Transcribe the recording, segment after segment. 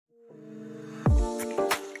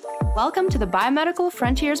Welcome to the Biomedical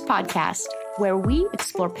Frontiers podcast, where we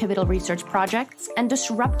explore pivotal research projects and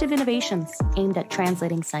disruptive innovations aimed at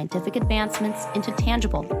translating scientific advancements into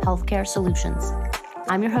tangible healthcare solutions.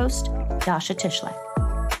 I'm your host, Dasha Tishlek.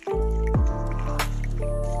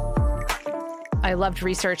 I loved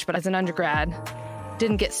research, but as an undergrad,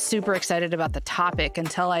 didn't get super excited about the topic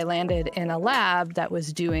until I landed in a lab that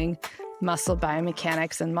was doing muscle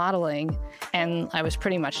biomechanics and modeling, and I was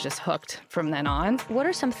pretty much just hooked from then on. What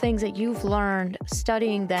are some things that you've learned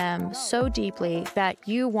studying them so deeply that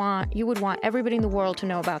you would want everybody in the world to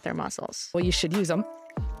know about their muscles? Well, you should use them.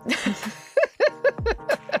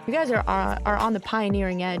 You guys are on the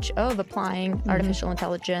pioneering edge of applying artificial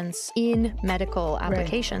intelligence in medical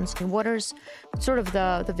applications. Right. What is sort of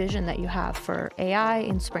the vision that you have for AI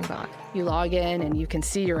in Springbok? You log in and you can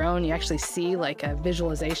see your own, you actually see like a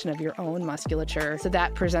visualization of your own musculature. So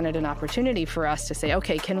that presented an opportunity for us to say,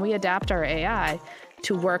 okay, can we adapt our AI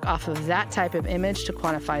to work off of that type of image to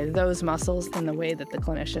quantify those muscles in the way that the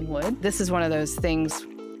clinician would? This is one of those things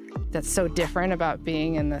that's so different about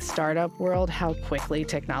being in the startup world, how quickly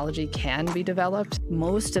technology can be developed.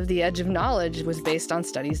 Most of the edge of knowledge was based on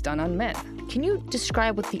studies done on men. Can you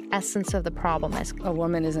describe what the essence of the problem is? A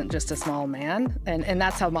woman isn't just a small man, and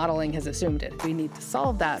that's how modeling has assumed it. We need to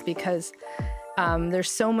solve that because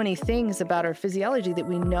there's so many things about our physiology that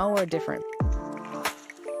we know are different.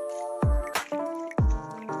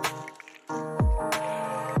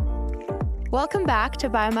 Welcome back to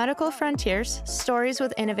Biomedical Frontiers, Stories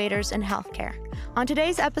with Innovators in Healthcare. On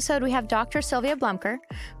today's episode, we have Dr. Silvia Blemker,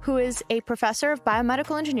 who is a professor of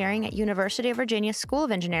biomedical engineering at University of Virginia School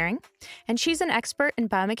of Engineering, and she's an expert in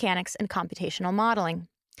biomechanics and computational modeling.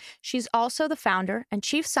 She's also the founder and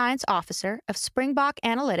chief science officer of Springbok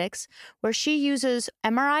Analytics, where she uses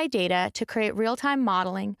MRI data to create real-time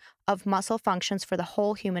modeling of muscle functions for the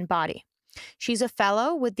whole human body. She's a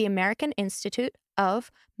fellow with the American Institute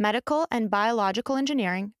of Medical and Biological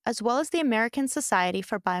Engineering, as well as the American Society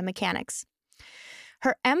for Biomechanics.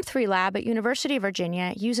 Her M3 lab at University of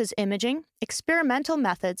Virginia uses imaging, experimental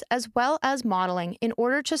methods, as well as modeling in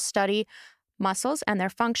order to study muscles and their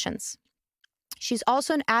functions. She's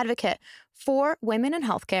also an advocate for women in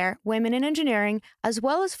healthcare, women in engineering, as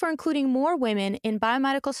well as for including more women in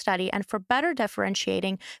biomedical study and for better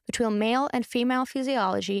differentiating between male and female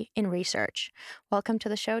physiology in research. Welcome to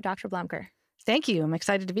the show, Dr. Blemker. Thank you. I'm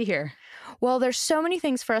excited to be here. Well, there's so many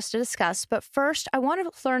things for us to discuss, but first, I want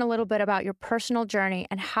to learn a little bit about your personal journey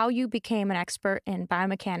and how you became an expert in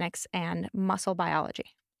biomechanics and muscle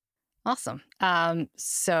biology. Awesome. Personal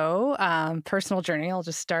journey, I'll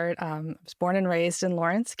just start. I was born and raised in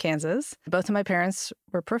Lawrence, Kansas. Both of my parents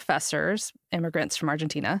were professors, immigrants from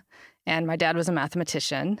Argentina, and my dad was a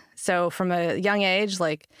mathematician. So from a young age,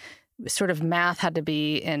 sort of math had to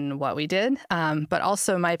be in what we did. But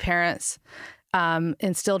also my parents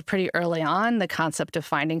instilled pretty early on the concept of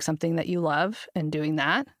finding something that you love and doing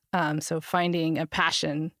that. So finding a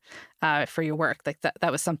passion for your work,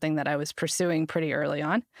 that was something that I was pursuing pretty early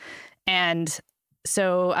on. And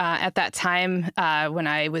so at that time, when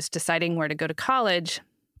I was deciding where to go to college,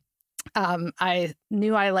 I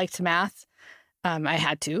knew I liked math. I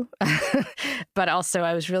had to, but also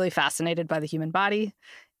I was really fascinated by the human body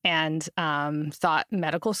and thought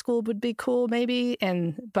medical school would be cool maybe.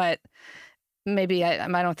 But maybe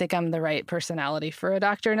I don't think I'm the right personality for a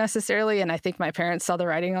doctor necessarily. And I think my parents saw the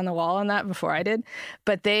writing on the wall on that before I did.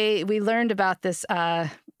 But we learned about this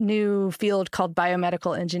new field called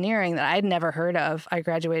biomedical engineering that I'd never heard of. I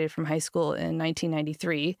graduated from high school in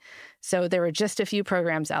 1993. So there were just a few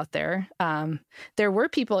programs out there. There were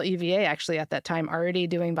people at UVA actually at that time already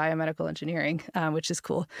doing biomedical engineering, which is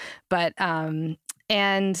cool. But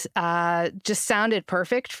just sounded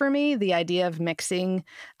perfect for me, the idea of mixing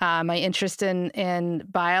my interest in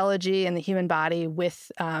biology and the human body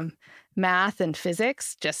with math and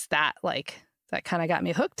physics, just that kind of got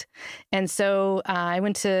me hooked. And so I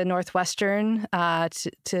went to Northwestern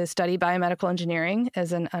to study biomedical engineering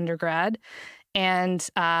as an undergrad. And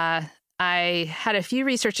I had a few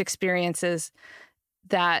research experiences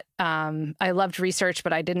that I loved research,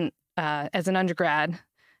 but I didn't, as an undergrad,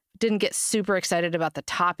 didn't get super excited about the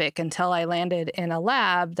topic until I landed in a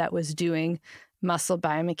lab that was doing muscle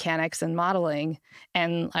biomechanics and modeling.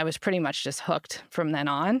 And I was pretty much just hooked from then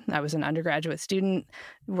on. I was an undergraduate student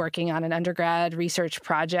working on an undergrad research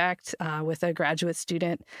project with a graduate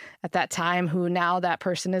student at that time, who now that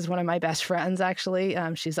person is one of my best friends, actually.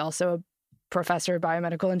 She's also a professor of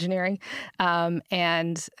biomedical engineering. I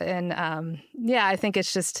think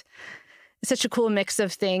it's just such a cool mix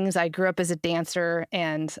of things. I grew up as a dancer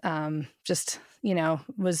and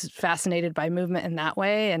was fascinated by movement in that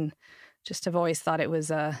way. And just have always thought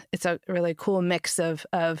it's a really cool mix of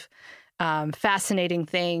fascinating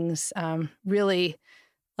things, really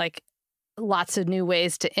like lots of new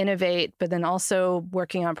ways to innovate, but then also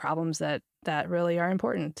working on problems that really are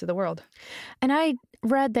important to the world. And I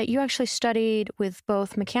read that you actually studied with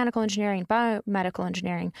both mechanical engineering and biomedical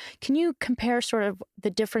engineering. Can you compare sort of the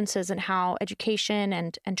differences in how education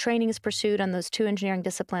and training is pursued on those two engineering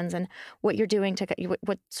disciplines and what you're doing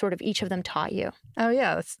what sort of each of them taught you? Oh,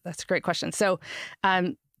 yeah, that's a great question. So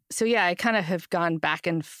yeah, I kind of have gone back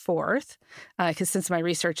and forth because since my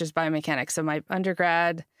research is biomechanics, so my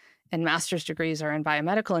undergrad and master's degrees are in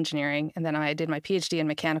biomedical engineering, and then I did my PhD in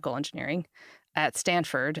mechanical engineering at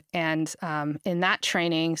Stanford. And in that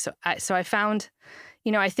training, so I found,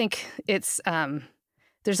 I think it's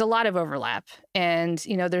there's a lot of overlap, and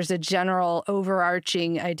there's a general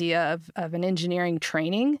overarching idea of an engineering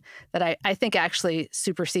training that I think actually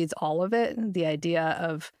supersedes all of it. The idea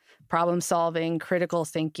of problem solving, critical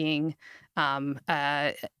thinking,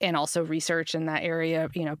 and also research in that area,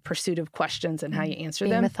 pursuit of questions and how you answer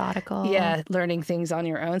them. Methodical. Yeah, learning things on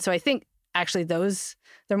your own. So I think actually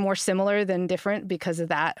they're more similar than different because of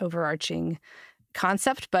that overarching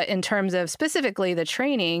concept. But in terms of specifically the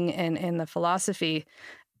training and the philosophy,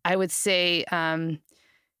 I would say, in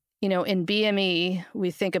BME,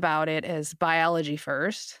 we think about it as biology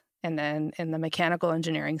first. And then in the mechanical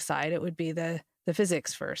engineering side, it would be the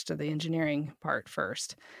physics first, or the engineering part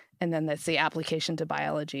first. And then that's the application to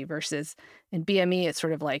biology versus in BME, it's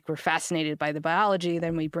sort of like we're fascinated by the biology,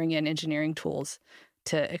 then we bring in engineering tools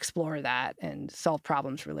to explore that and solve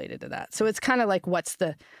problems related to that. So it's kind of like what's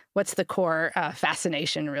the core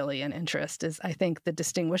fascination really and interest is, I think, the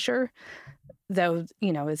distinguisher, though,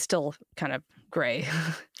 it's still kind of gray.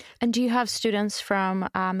 And do you have students from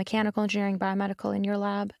mechanical engineering, biomedical in your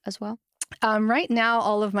lab as well? Right now,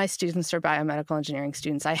 all of my students are biomedical engineering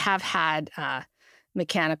students. I have had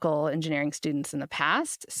mechanical engineering students in the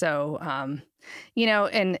past. So,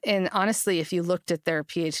 and honestly, if you looked at their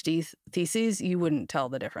PhD theses, you wouldn't tell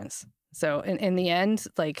the difference. So in the end,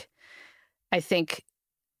 like, I think,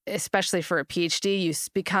 especially for a PhD, you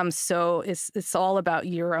become it's all about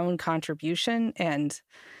your own contribution. And,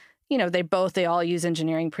 they all use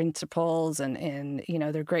engineering principles and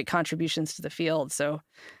they're great contributions to the field. So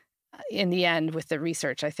in the end, with the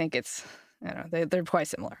research, I think it's, they're quite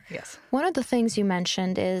similar, I guess. One of the things you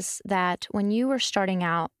mentioned is that when you were starting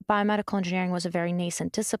out, biomedical engineering was a very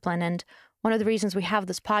nascent discipline. And one of the reasons we have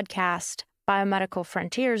this podcast, Biomedical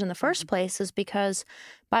Frontiers, in the first place is because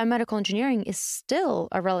biomedical engineering is still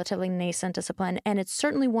a relatively nascent discipline, and it's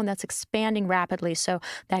certainly one that's expanding rapidly. So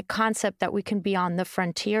that concept that we can be on the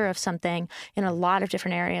frontier of something in a lot of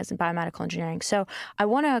different areas in biomedical engineering. So I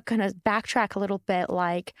want to kind of backtrack a little bit,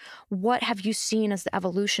 like, what have you seen as the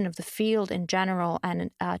evolution of the field in general and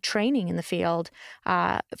training in the field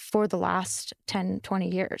for the last 10, 20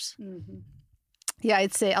 years? Mm-hmm. Yeah,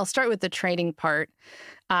 I'd say I'll start with the training part.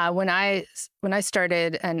 When I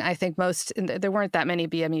started, and I think there weren't that many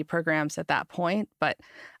BME programs at that point, but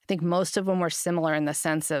I think most of them were similar in the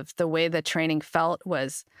sense of the way the training felt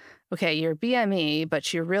was, okay, you're BME,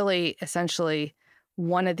 but you're really essentially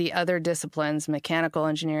one of the other disciplines, mechanical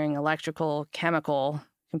engineering, electrical, chemical,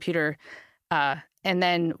 computer, and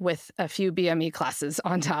then with a few BME classes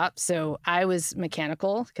on top. So I was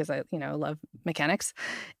mechanical because I, love mechanics.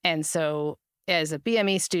 And so as a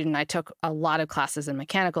BME student, I took a lot of classes in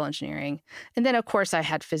mechanical engineering. And then, of course, I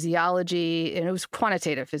had physiology, and it was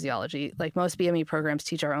quantitative physiology. Like most BME programs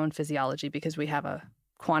teach our own physiology because we have a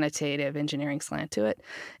quantitative engineering slant to it,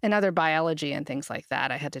 and other biology and things like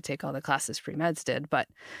that. I had to take all the classes pre-meds did. But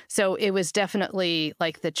so it was definitely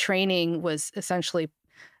like the training was essentially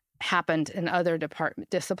happened in other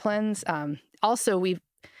disciplines. Also, we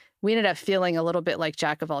ended up feeling a little bit like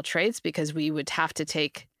jack of all trades because we would have to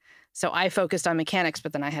take. So I focused on mechanics,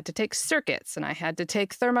 but then I had to take circuits and I had to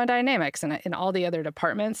take thermodynamics and in all the other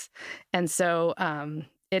departments. And so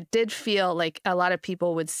it did feel like a lot of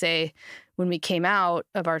people would say when we came out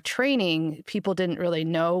of our training, people didn't really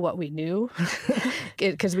know what we knew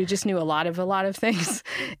because we just knew a lot of things.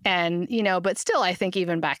 And, but still, I think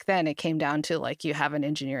even back then it came down to like you have an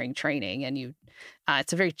engineering training and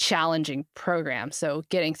it's a very challenging program. So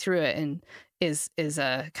getting through it is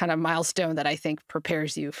a kind of milestone that I think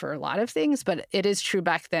prepares you for a lot of things. But it is true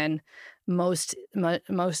back then, most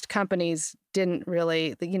companies didn't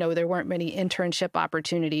really, there weren't many internship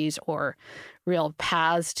opportunities or real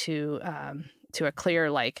paths to a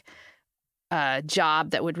clear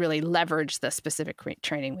job that would really leverage the specific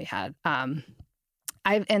training we had. And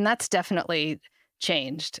that's definitely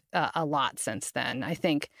changed a lot since then. I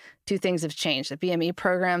think two things have changed. The BME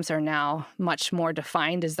programs are now much more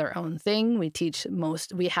defined as their own thing.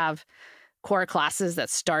 We have core classes that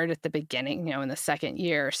start at the beginning, in the second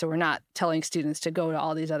year. So we're not telling students to go to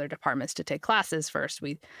all these other departments to take classes first.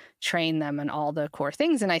 We train them in all the core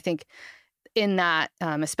things. And I think in that,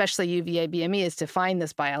 especially UVA BME, is to find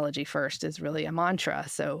this biology first is really a mantra.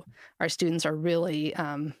 So our students are really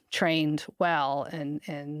trained well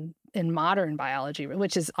in modern biology,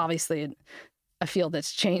 which is obviously a field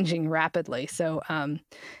that's changing rapidly. So,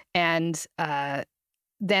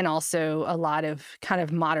 then also a lot of kind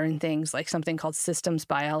of modern things like something called systems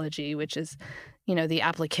biology, which is, the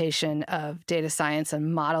application of data science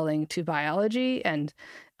and modeling to biology. And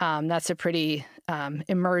that's a pretty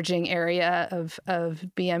emerging area of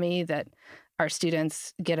BME that our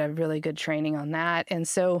students get a really good training on that. And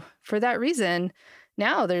so for that reason,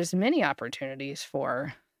 now there's many opportunities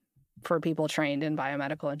for people trained in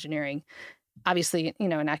biomedical engineering. Obviously,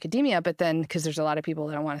 in academia, but then because there's a lot of people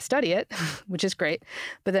that don't want to study it, which is great,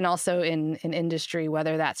 but then also in industry,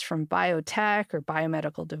 whether that's from biotech or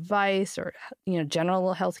biomedical device or,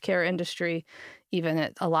 general healthcare industry, even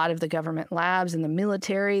at a lot of the government labs and the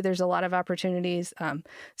military, there's a lot of opportunities.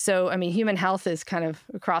 So, human health is kind of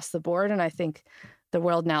across the board. And I think the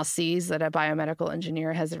world now sees that a biomedical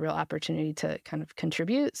engineer has a real opportunity to kind of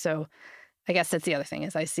contribute. So I guess that's the other thing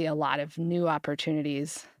is I see a lot of new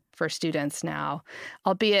opportunities for students now,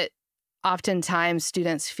 albeit oftentimes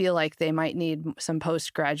students feel like they might need some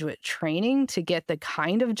postgraduate training to get the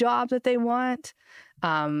kind of job that they want.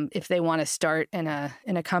 If they want to start in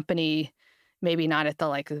a company, maybe not at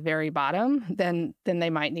the very bottom, then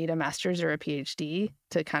they might need a master's or a PhD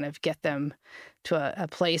to kind of get them to a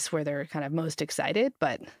place where they're kind of most excited.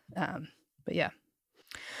 But yeah.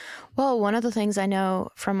 Well, one of the things I know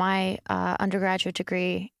from my undergraduate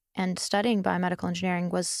degree and studying biomedical engineering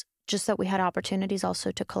was just that we had opportunities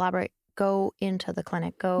also to collaborate, go into the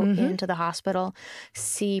clinic, go into the hospital,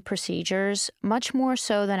 see procedures, much more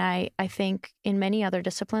so than I think in many other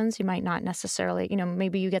disciplines. You might not necessarily,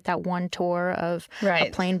 maybe you get that one tour of a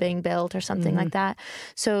plane being built or something like that.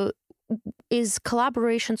 So is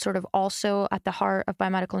collaboration sort of also at the heart of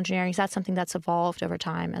biomedical engineering? Is that something that's evolved over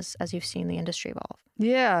time as you've seen the industry evolve?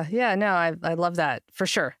 Yeah, no, I love that for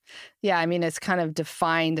sure. Yeah, it's kind of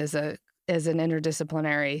defined as an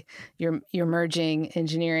interdisciplinary. You're merging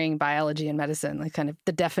engineering, biology, and medicine. Like kind of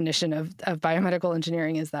the definition of biomedical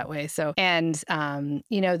engineering is that way. So, and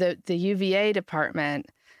the UVA department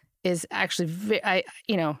is actually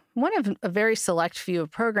one of a very select few of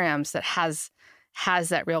programs that has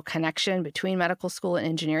that real connection between medical school and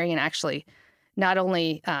engineering, and actually not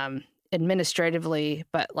only administratively,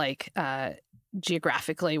 but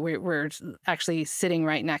geographically, we're actually sitting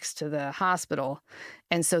right next to the hospital.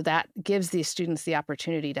 And so that gives these students the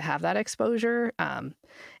opportunity to have that exposure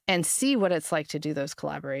and see what it's like to do those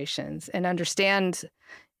collaborations and understand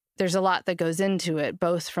there's a lot that goes into it,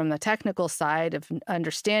 both from the technical side of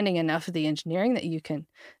understanding enough of the engineering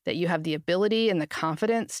that you have the ability and the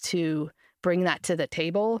confidence to bring that to the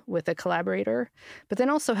table with a collaborator, but then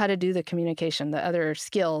also how to do the communication, the other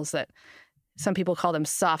skills that some people call them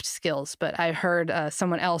soft skills, but I heard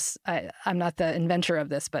someone else, I'm not the inventor of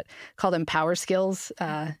this, but call them power skills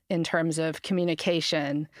in terms of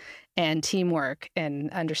communication and teamwork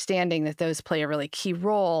and understanding that those play a really key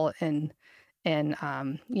role in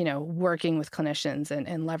working with clinicians and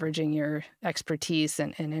leveraging your expertise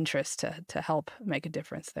and interest to help make a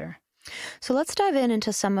difference there. So let's dive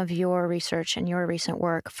into some of your research and your recent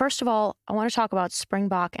work. First of all, I want to talk about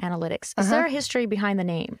Springbok Analytics. Is there a history behind the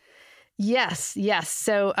name? Yes.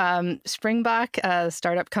 So Springbok, a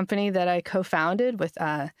startup company that I co-founded with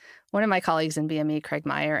one of my colleagues in BME, Craig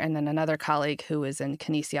Meyer, and then another colleague who was in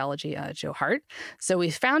kinesiology, Joe Hart. So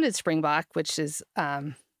we founded Springbok, which is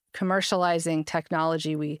commercializing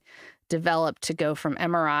technology we developed to go from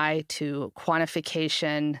MRI to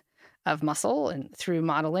quantification of muscle and through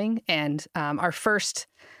modeling. And our first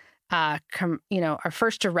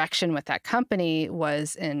direction with that company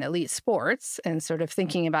was in elite sports and sort of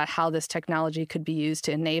thinking about how this technology could be used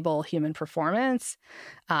to enable human performance,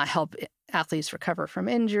 help athletes recover from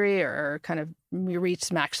injury or kind of reach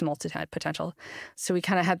maximal potential. So we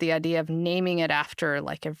kind of had the idea of naming it after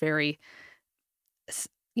like a very,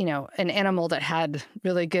 an animal that had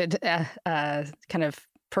really good kind of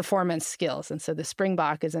performance skills. And so the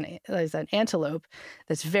Springbok is an antelope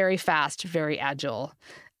that's very fast, very agile.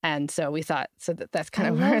 And so we thought, that's kind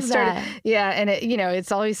of where it started. That. Yeah. And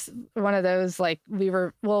it's always one of those,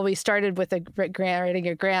 we started with writing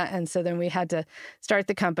a grant. And so then we had to start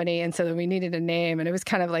the company. And so then we needed a name. And it was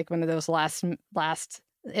kind of like one of those last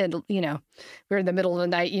we were in the middle of the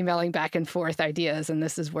night emailing back and forth ideas, and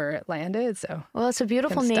this is where it landed. So, well, it's a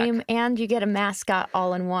beautiful name, and you get a mascot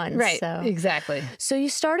all in one. Right, so. Exactly. So you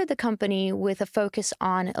started the company with a focus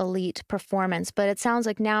on elite performance, but it sounds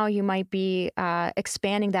like now you might be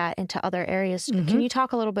expanding that into other areas. Mm-hmm. Can you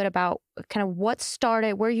talk a little bit about kind of what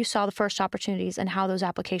started, where you saw the first opportunities, and how those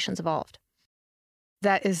applications evolved?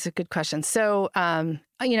 That is a good question. So,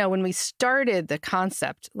 when we started the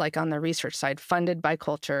concept, like on the research side, funded by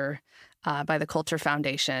Culture, by the Culture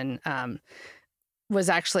Foundation, was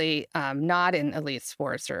actually not in elite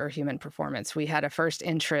sports or human performance. We had a first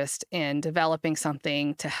interest in developing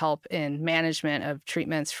something to help in management of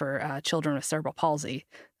treatments for children with cerebral palsy.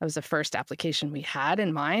 That was the first application we had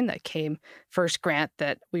in mind. That first grant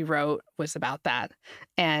that we wrote was about that.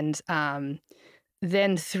 And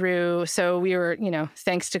then so we were,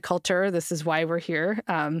 thanks to Culture, this is why we're here.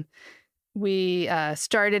 We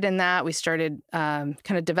started in that. We started kind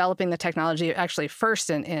of developing the technology actually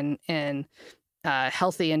first in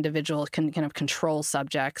healthy individual kind of control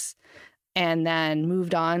subjects, and then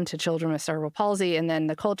moved on to children with cerebral palsy. And then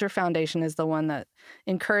the Culture Foundation is the one that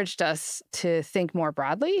encouraged us to think more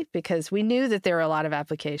broadly, because we knew that there were a lot of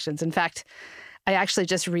applications. In fact, I actually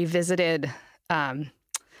just revisited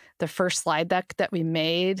the first slide deck that we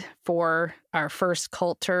made for our first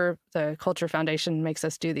Culture. The Culture Foundation makes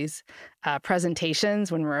us do these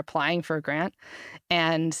presentations when we're applying for a grant.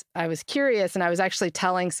 And I was curious, and I was actually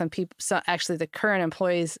telling some people, actually the current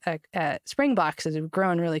employees at Springbok, who've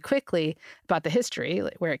grown really quickly, about the history,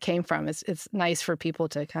 like where it came from. It's nice for people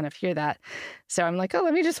to kind of hear that. So I'm like,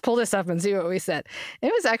 let me just pull this up and see what we said.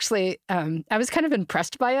 It was actually, I was kind of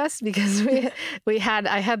impressed by us, because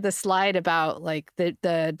I had the slide about like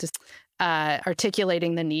the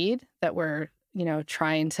articulating the need that we're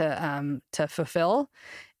trying to fulfill.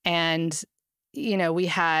 And, we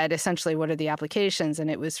had essentially what are the applications, and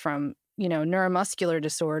it was from, neuromuscular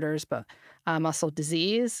disorders, but muscle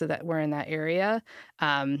disease, so that we're in that area.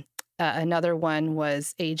 Another one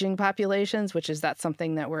was aging populations, which is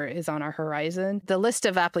something that is on our horizon. The list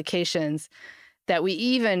of applications that we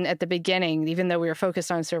even at the beginning, even though we were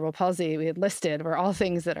focused on cerebral palsy, we had listed were all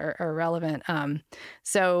things that are relevant.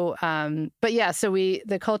 So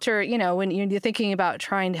the Culture, when you're thinking about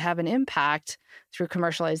trying to have an impact through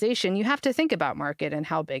commercialization, you have to think about market and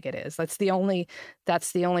how big it is. That's the only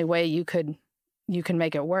way you can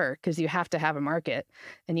make it work, because you have to have a market,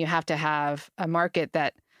 and you have to have a market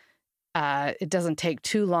that it doesn't take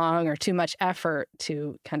too long or too much effort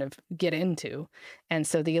to kind of get into. And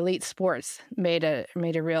so the elite sports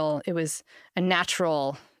it was a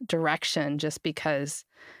natural direction, just because,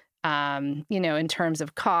 in terms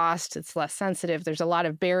of cost, it's less sensitive. There's a lot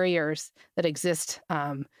of barriers that exist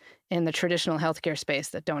in the traditional healthcare space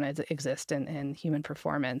that don't exist in human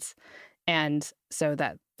performance. And so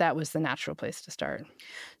that was the natural place to start.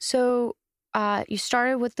 So you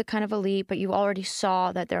started with the kind of elite, but you already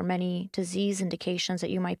saw that there are many disease indications that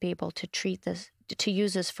you might be able to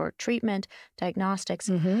use this for treatment, diagnostics.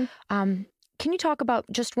 Mm-hmm. Can you talk about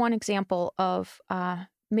just one example of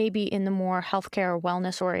maybe in the more healthcare or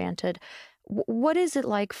wellness oriented, what is it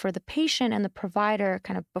like for the patient and the provider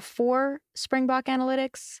kind of before Springbok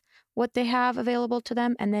Analytics, what they have available to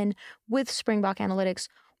them, and then with Springbok Analytics,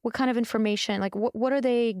 what kind of information, like what are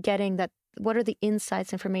they getting, what are the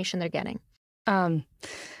insights, information they're getting?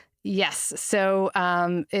 Yes. So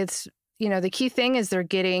it's, the key thing is they're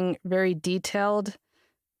getting very detailed,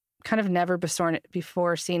 kind of never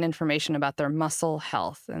before seen information about their muscle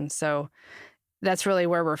health. And so that's really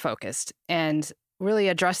where we're focused, and really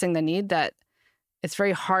addressing the need that it's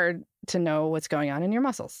very hard to know what's going on in your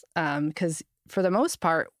muscles. Because for the most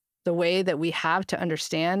part, the way that we have to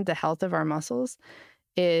understand the health of our muscles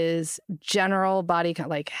is general body,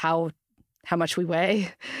 like how much we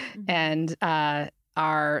weigh, mm-hmm. and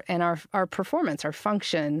our performance, our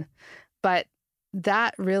function. But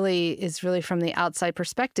that really is from the outside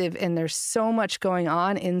perspective, and there's so much going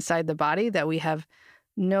on inside the body that we have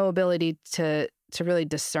no ability to really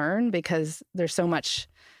discern, because there's so much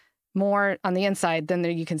more on the inside than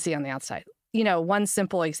you can see on the outside. One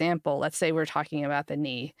simple example, let's say we're talking about the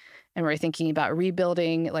knee, and we're thinking about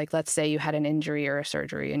rebuilding, like let's say you had an injury or a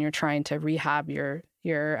surgery and you're trying to rehab your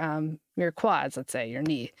quads, let's say your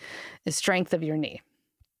knee, the strength of your knee.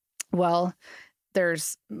 Well,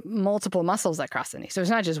 there's multiple muscles that cross the knee. So it's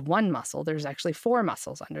not just one muscle, there's actually 4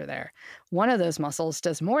 muscles under there. One of those muscles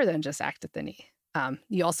does more than just act at the knee.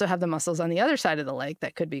 You also have the muscles on the other side of the leg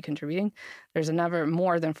that could be contributing. There's another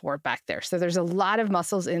more than 4 back there. So there's a lot of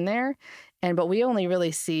muscles in there, but we only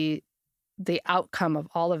really see the outcome of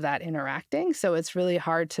all of that interacting. So it's really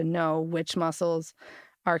hard to know which muscles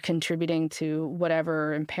are contributing to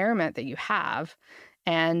whatever impairment that you have.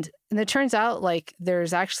 And it turns out like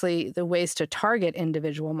there's actually the ways to target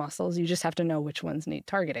individual muscles. You just have to know which ones need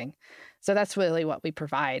targeting. So that's really what we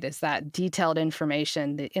provide, is that detailed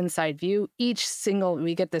information, the inside view.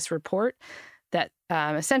 We get this report that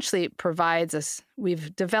essentially provides us,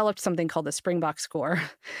 we've developed something called the Springbok score,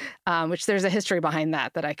 which there's a history behind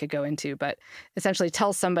that I could go into, but essentially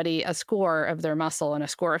tells somebody a score of their muscle, and a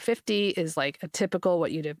score of 50 is like a typical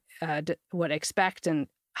what you'd would expect, and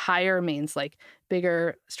higher means like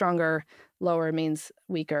bigger, stronger, lower means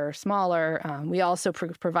weaker, smaller. We also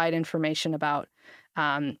provide information about,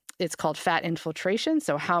 it's called fat infiltration,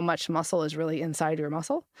 so how much muscle is really inside your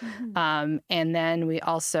muscle. Mm-hmm. And then we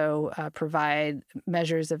also provide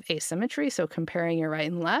measures of asymmetry, so comparing your right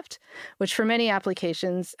and left, which for many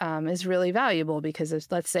applications is really valuable, because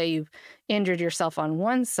let's say you've injured yourself on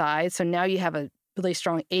one side, so now you have a really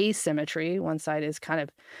strong asymmetry. One side is kind of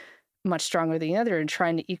much stronger than the other, and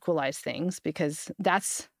trying to equalize things, because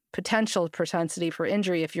that's potential propensity for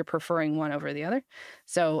injury if you're preferring one over the other.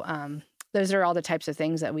 So those are all the types of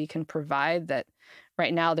things that we can provide that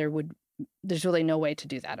right now there's really no way to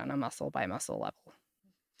do that on a muscle by muscle level.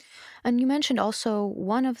 And you mentioned also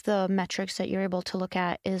one of the metrics that you're able to look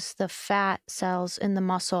at is the fat cells in the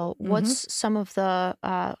muscle. Mm-hmm. What's some of the,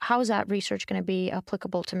 how is that research going to be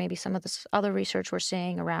applicable to maybe some of this other research we're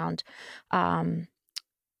seeing around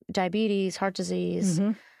diabetes, heart disease?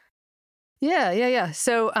 Mm-hmm. Yeah.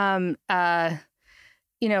 So,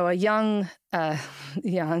 a young, I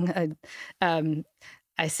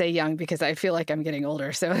say young because I feel like I'm getting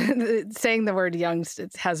older. So saying the word young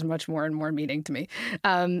has much more and more meaning to me.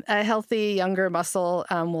 A healthy, younger muscle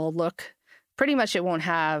will look, pretty much it won't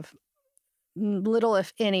have little,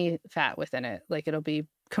 if any, fat within it. Like it'll be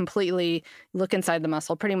completely, look inside the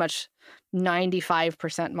muscle, pretty much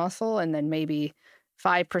 95% muscle, and then maybe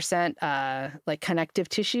 5% like connective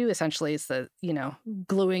tissue. Essentially, it's the,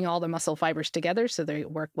 gluing all the muscle fibers together so they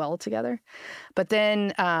work well together. But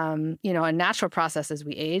then, a natural process as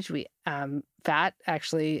we age, fat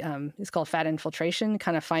actually is called fat infiltration,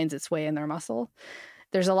 kind of finds its way in their muscle.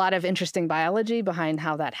 There's a lot of interesting biology behind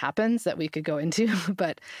how that happens that we could go into,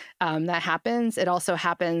 but that happens. It also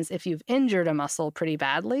happens if you've injured a muscle pretty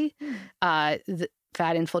badly.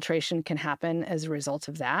 Fat infiltration can happen as a result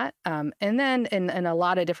of that. And then in a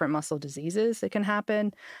lot of different muscle diseases, it can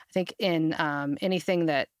happen. I think in anything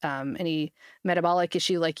that, any metabolic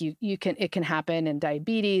issue, like it can happen in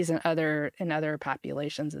diabetes and other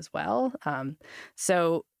populations as well.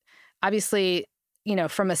 So obviously,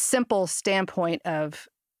 from a simple standpoint of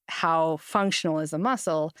how functional is a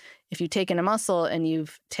muscle, if you've taken a muscle and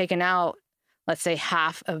you've taken out, let's say,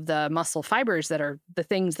 half of the muscle fibers that are the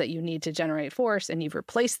things that you need to generate force, and you've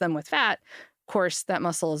replaced them with fat, of course, that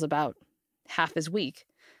muscle is about half as weak.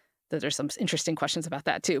 There's some interesting questions about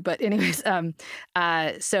that too. But anyways,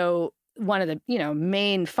 so one of the,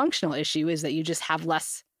 main functional issue is that you just have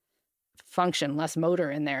less function, less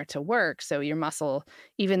motor in there to work. So your muscle,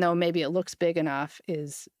 even though maybe it looks big enough,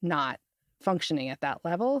 is not functioning at that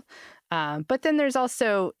level. But then there's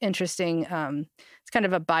also interesting, it's kind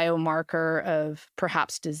of a biomarker of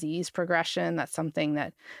perhaps disease progression. That's something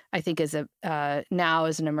that I think is now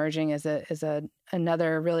is emerging as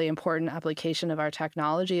another really important application of our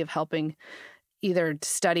technology, of helping either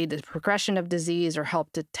study the progression of disease or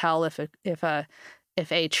help to tell if a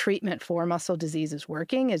treatment for muscle disease is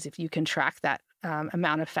working, is if you can track that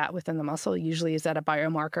amount of fat within the muscle. Usually is that a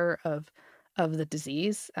biomarker of the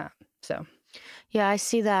disease. Yeah, I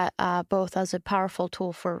see that both as a powerful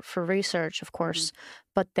tool for research, of course,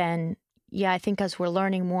 but then, I think as we're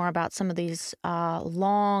learning more about some of these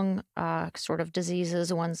long sort of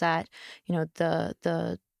diseases, ones that,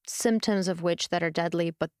 the symptoms of which that are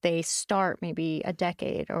deadly, but they start maybe a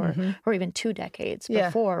decade or even 2 decades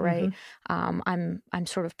before, right? I'm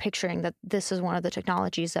sort of picturing that this is one of the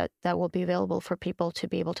technologies that will be available for people to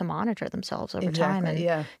be able to monitor themselves over time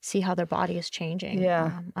and see how their body is changing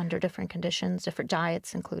under different conditions, different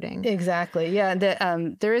diets, including. Exactly. Yeah.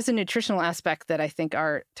 There is a nutritional aspect that I think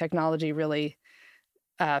our technology really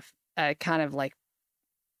kind of like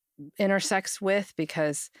intersects with,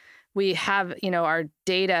 because we have, our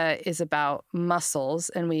data is about muscles,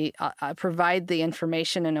 and we provide the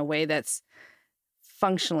information in a way that's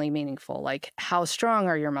functionally meaningful. Like, how strong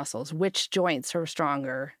are your muscles? Which joints are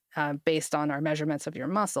stronger based on our measurements of your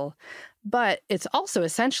muscle? But it's also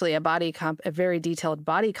essentially a very detailed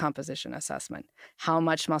body composition assessment. How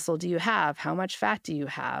much muscle do you have? How much fat do you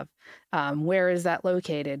have? Where is that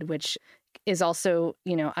located? Which is also,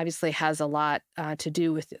 obviously has a lot to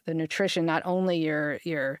do with the nutrition, not only your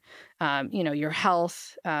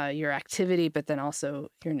health, your activity, but then also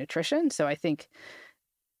your nutrition. So I think,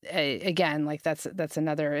 again, like that's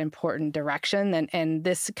another important direction. And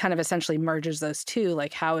this kind of essentially merges those two.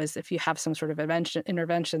 Like if you have some sort of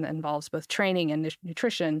intervention that involves both training and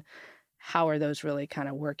nutrition, how are those really kind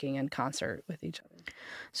of working in concert with each other?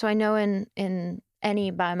 So I know in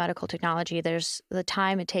any biomedical technology, there's the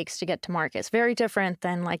time it takes to get to market. It's very different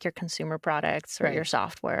than like your consumer products or your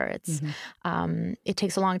software. It's it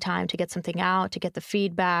takes a long time to get something out, to get the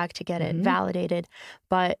feedback, to get it validated.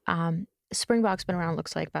 But Springbok's been around,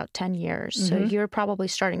 looks like about 10 years. So you're probably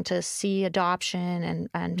starting to see adoption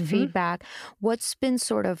and feedback. What's been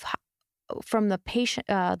sort of from the patient,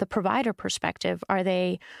 the provider perspective, are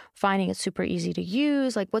they finding it super easy to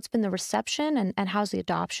use? Like what's been the reception and how's the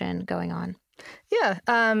adoption going on? Yeah,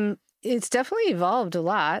 it's definitely evolved a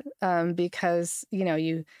lot because,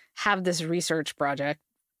 you have this research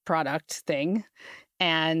product thing,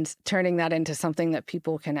 and turning that into something that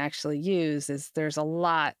people can actually use there's a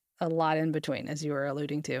lot in between, as you were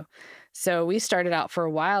alluding to. So we started out for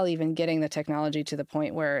a while even getting the technology to the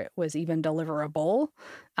point where it was even deliverable,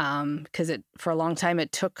 because for a long time,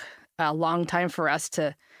 it took a long time for us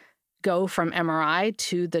to go from MRI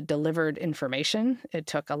to the delivered information. It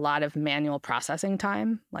took a lot of manual processing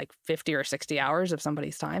time, like 50 or 60 hours of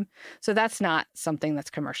somebody's time. So that's not something that's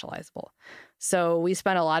commercializable. So we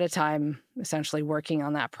spent a lot of time essentially working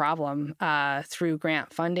on that problem through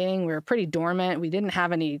grant funding. We were pretty dormant. We didn't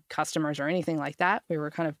have any customers or anything like that. We were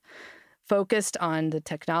kind of focused on the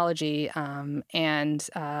technology, and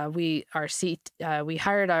we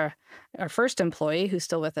hired our first employee, who's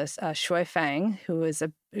still with us, Shui Fang, who is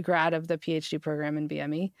a grad of the PhD program in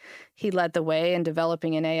BME. He led the way in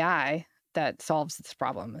developing an AI that solves this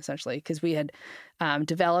problem, essentially, because we had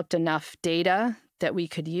developed enough data that we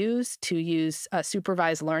could use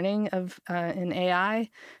supervised learning of an AI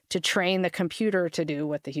to train the computer to do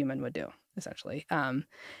what the human would do, essentially.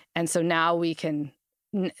 And so now we can,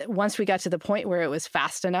 once we got to the point where it was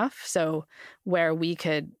fast enough, so where we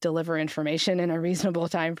could deliver information in a reasonable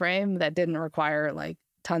time frame that didn't require like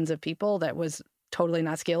tons of people, that was totally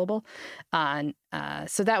not scalable.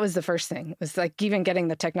 So that was the first thing. It was like even getting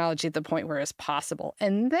the technology at the point where it's possible.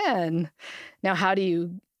 And then now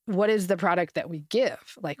what is the product that we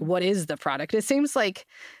give? Like, what is the product? It seems like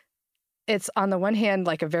it's on the one hand,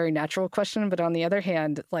 like a very natural question, but on the other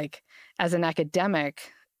hand, like as an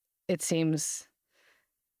academic, it seems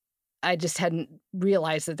I just hadn't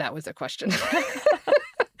realized that was a question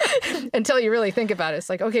until you really think about it. It's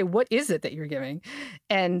like, okay, what is it that you're giving?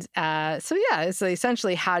 And so it's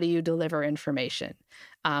essentially, how do you deliver information?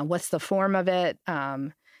 What's the form of it?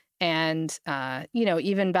 And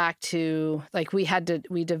even back to like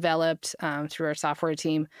we developed through our software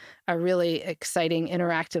team a really exciting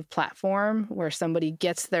interactive platform where somebody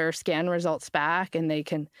gets their scan results back and they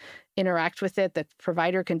can interact with it. The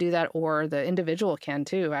provider can do that, or the individual can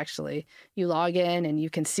too, actually. You log in and you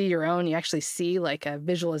can see you actually see like a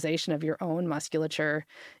visualization of your own musculature.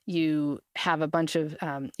 You have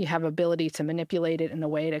you have ability to manipulate it in a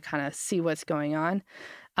way to kind of see what's going on.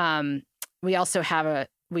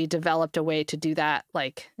 We developed a way to do that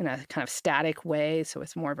like in a kind of static way. So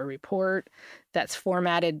it's more of a report that's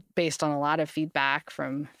formatted based on a lot of feedback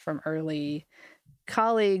from early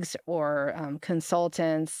colleagues or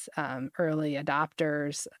consultants, early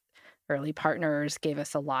adopters, early partners gave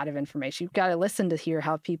us a lot of information. You've got to listen to hear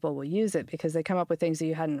how people will use it, because they come up with things that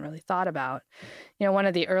you hadn't really thought about. One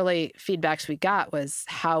of the early feedbacks we got was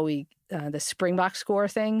how the Springbok score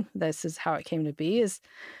thing, this is how it came to be, is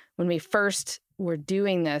when we first were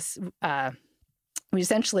doing this, we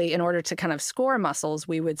essentially, in order to kind of score muscles,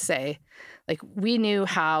 we would say, like, we knew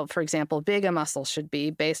how, for example, big a muscle should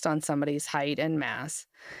be based on somebody's height and mass.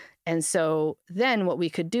 And so then what we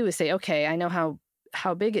could do is say, okay, I know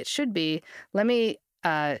how big it should be. Let me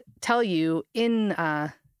tell you in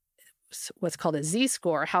what's called a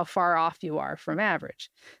Z-score, how far off you are from average.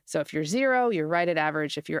 So if you're 0, you're right at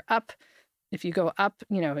average. If you go up,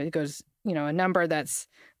 it goes, a number that's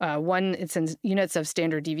 1, it's in units of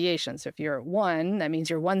standard deviation. So if you're at 1, that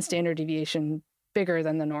means you're 1 standard deviation bigger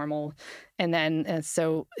than the normal. And then,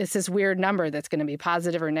 so it's this weird number that's going to be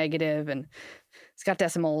positive or negative, and it's got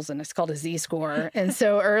decimals, and it's called a Z-score. And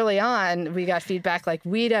so early on, we got feedback like,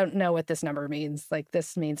 we don't know what this number means. Like,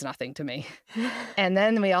 this means nothing to me. And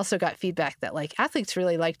then we also got feedback that like athletes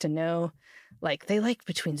really like to know, like they like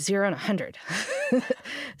between 0 and 100.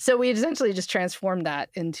 So we essentially just transformed that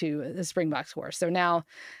into a Springbok score. So now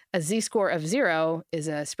a Z-score of 0 is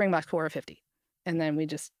a Springbok score of 50. And then we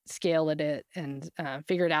just scaled it and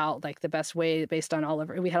figured out like the best way based on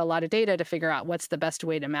we had a lot of data to figure out what's the best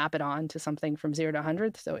way to map it on to something from 0 to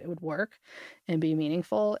 100 so it would work and be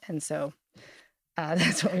meaningful. And so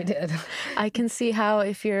that's what we did. I can see how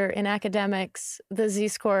if you're in academics, the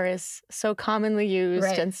Z-score is so commonly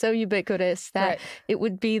used and so ubiquitous that it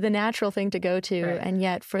would be the natural thing to go to. And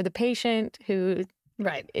yet for the patient who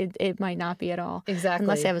it might not be at all. Exactly.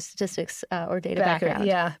 Unless they have a statistics or data background.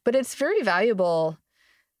 Yeah. But it's very valuable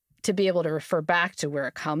to be able to refer back to where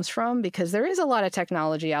it comes from, because there is a lot of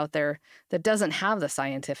technology out there that doesn't have the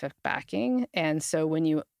scientific backing. And so when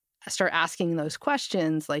you start asking those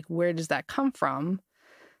questions, like, where does that come from?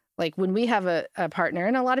 Like when we have a partner,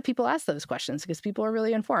 and a lot of people ask those questions because people are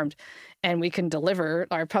really informed, and we can deliver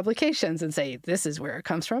our publications and say, this is where it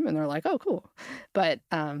comes from. And they're like, oh, cool. But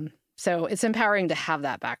so it's empowering to have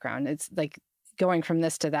that background. It's like going from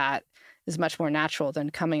this to that is much more natural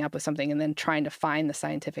than coming up with something and then trying to find the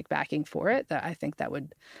scientific backing for it. That I think that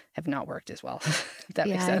would have not worked as well. If that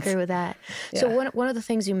makes sense. I agree with that. Yeah. So one of the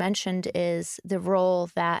things you mentioned is the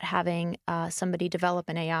role that having somebody develop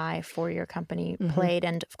an AI for your company played.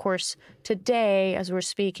 And of course, today, as we're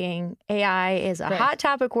speaking, AI is a hot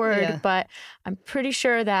topic word, but I'm pretty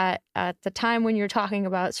sure that at the time when you're talking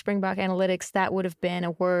about Springbok Analytics, that would have been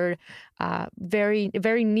a word, very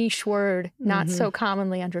niche word, not so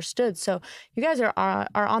commonly understood. So you guys are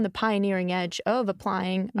on the pioneering edge of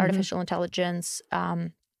applying artificial intelligence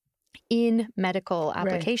in medical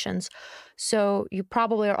applications. So you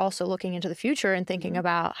probably are also looking into the future and thinking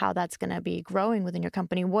about how that's going to be growing within your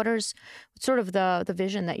company. What's sort of the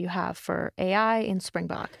vision that you have for AI in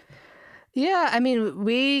Springbok? Yeah, I mean,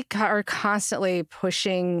 we are constantly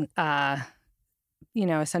pushing,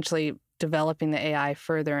 essentially developing the AI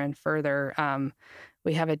further and further.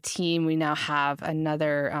 We have a team. We now have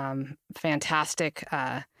another fantastic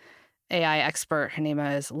AI expert. Her name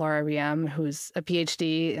is Laura Riem, who's a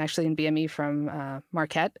PhD actually in BME from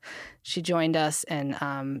Marquette. She joined us,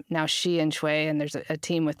 and now she and Shui, and there's a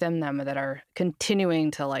team within them that are continuing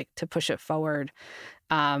to push it forward.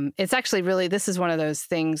 It's actually really, this is one of those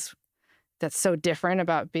things that's so different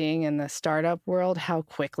about being in the startup world, how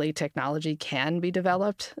quickly technology can be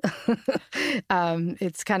developed.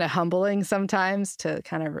 It's kind of humbling sometimes to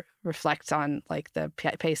kind of reflect on like the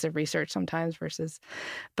pace of research sometimes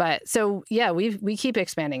but so yeah, we keep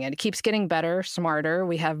expanding it. It keeps getting better, smarter.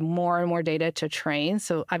 We have more and more data to train.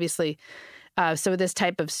 So obviously, so this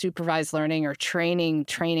type of supervised learning or training,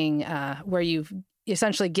 where you've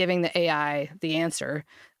essentially giving the AI the answer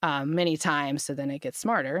many times, so then it gets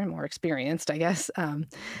smarter and more experienced, I guess,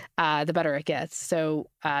 the better it gets. So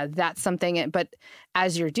that's something. But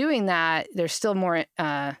as you're doing that, there's still more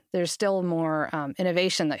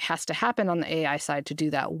innovation that has to happen on the AI side to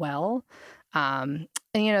do that well. And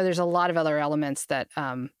there's a lot of other elements that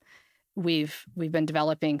we've been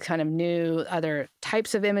developing, kind of new other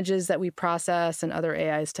types of images that we process and other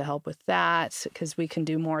AIs to help with that, because we can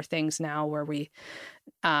do more things now where we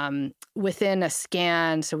within a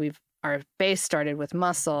scan. So our base started with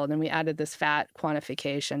muscle, and then we added this fat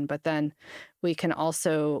quantification, but then we can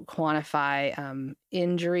also quantify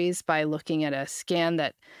injuries by looking at a scan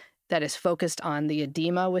that is focused on the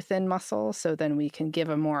edema within muscle. So then we can give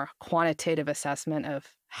a more quantitative assessment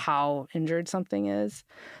of how injured something is.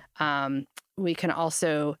 We've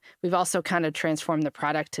also kind of transformed the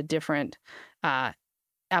product to different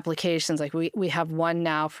applications. Like we have one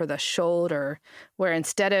now for the shoulder, where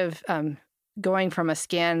instead of going from a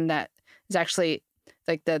scan that is actually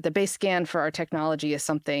like the base scan for our technology is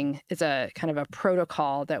a kind of a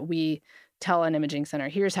protocol that we tell an imaging center,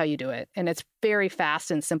 here's how you do it. And it's very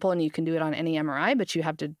fast and simple, and you can do it on any MRI, but you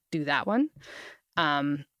have to do that one.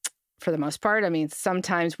 For the most part. I mean,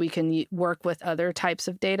 sometimes we can work with other types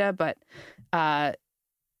of data, but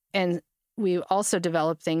and we also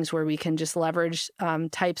develop things where we can just leverage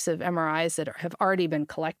types of MRIs that have already been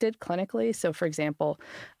collected clinically. So, for example,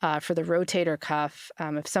 for the rotator cuff,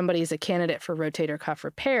 if somebody's a candidate for rotator cuff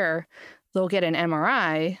repair, they'll get an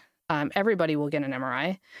MRI. Everybody will get an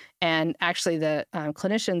MRI. And actually, the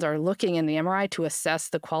clinicians are looking in the MRI to assess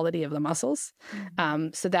the quality of the muscles.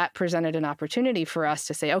 So that presented an opportunity for us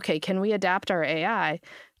to say, okay, can we adapt our AI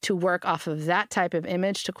to work off of that type of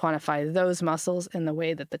image to quantify those muscles in the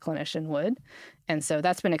way that the clinician would? And so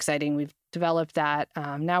that's been exciting. We've developed that.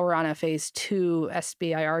 Now we're on a phase 2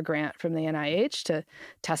 SBIR grant from the NIH to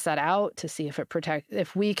test that out, to see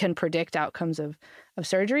if we can predict outcomes of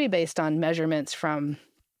surgery based on measurements from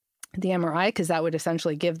the MRI, because that would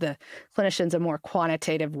essentially give the clinicians a more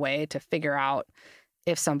quantitative way to figure out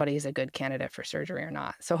if somebody is a good candidate for surgery or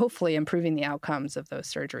not. So hopefully improving the outcomes of those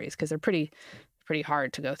surgeries, because they're pretty pretty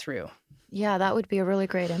hard to go through. Yeah, that would be a really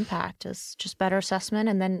great impact, is just better assessment,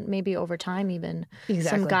 and then maybe over time even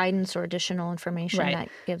some guidance or additional information that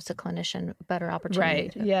gives the clinician a better opportunity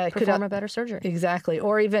to perform a better surgery. Exactly.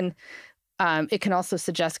 Or even it can also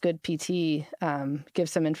suggest good PT, give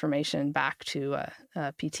some information back to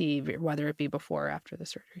PT, whether it be before or after the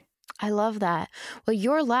surgery. I love that. Well,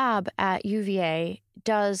 your lab at UVA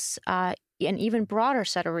does an even broader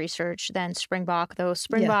set of research than Springbok, though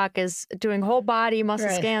Springbok is doing whole body muscle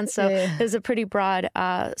scans, so there's a pretty broad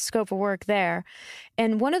scope of work there.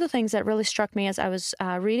 And one of the things that really struck me as I was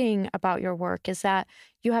reading about your work is that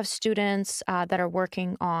you have students that are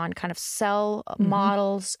working on kind of cell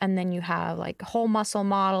models, and then you have like whole muscle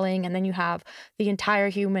modeling, and then you have the entire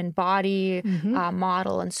human body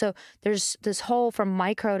model. And so there's this whole from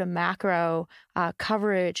micro to macro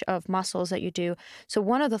coverage of muscles that you do. So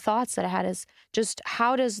one of the thoughts that I had is just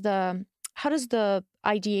how does the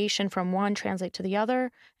ideation from one translate to the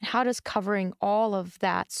other, and how does covering all of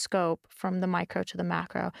that scope from the micro to the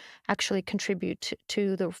macro actually contribute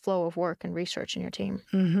to the flow of work and research in your team?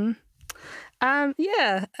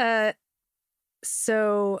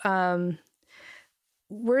 So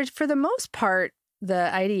we're, for the most part,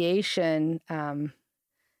 the ideation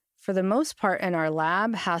for the most part in our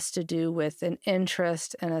lab has to do with an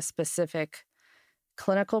interest in a specific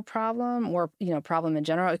clinical problem or, problem in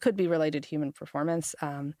general. It could be related to human performance,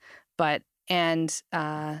 but kind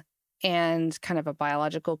of a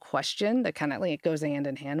biological question that kind of like goes hand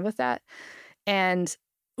in hand with that. And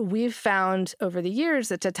we've found over the years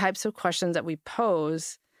that the types of questions that we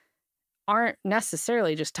pose aren't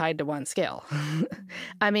necessarily just tied to one scale.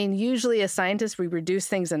 I mean, usually as scientists, we reduce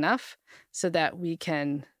things enough so that we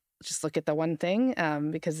can just look at the one thing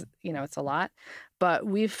because, it's a lot. But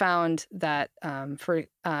we've found that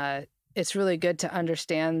it's really good to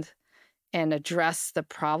understand and address the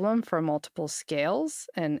problem for multiple scales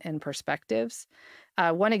and perspectives.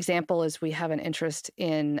 One example is we have an interest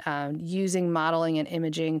in using modeling and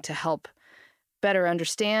imaging to help better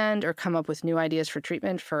understand or come up with new ideas for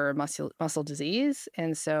treatment for muscle disease.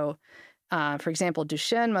 And so, for example,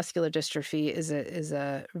 Duchenne muscular dystrophy is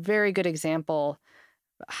a very good example,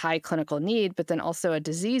 high clinical need, but then also a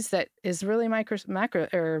disease that is really macro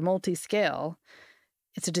or multi-scale.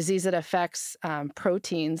 It's a disease that affects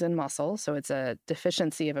proteins in muscle. So it's a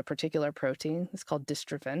deficiency of a particular protein. It's called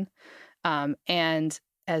dystrophin. And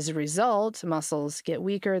as a result, muscles get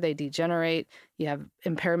weaker, they degenerate. You have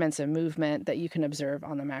impairments in movement that you can observe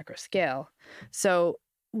on the macro scale. So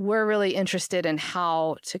we're really interested in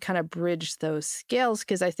how to kind of bridge those scales,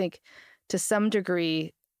 because I think to some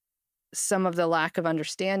degree, some of the lack of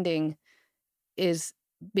understanding is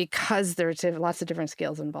because there's lots of different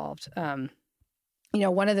scales involved.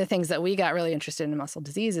 One of the things that we got really interested in muscle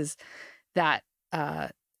disease is that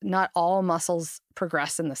not all muscles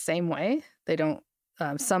progress in the same way. They don't.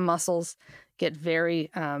 Some muscles get very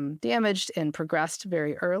damaged and progressed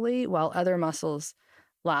very early, while other muscles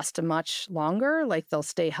last much longer, like they'll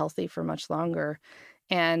stay healthy for much longer.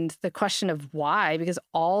 And the question of why, because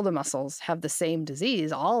all the muscles have the same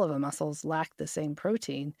disease, all of the muscles lack the same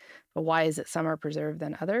protein, but why is it some are preserved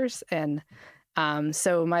than others? And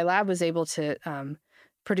so my lab was able to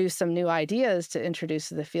produce some new ideas to introduce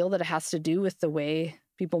to the field that it has to do with the way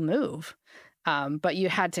people move. But you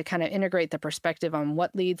had to kind of integrate the perspective on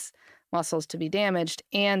what leads muscles to be damaged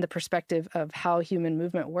and the perspective of how human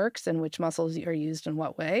movement works and which muscles are used in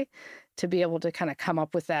what way to be able to kind of come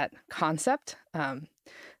up with that concept.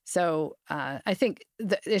 So I think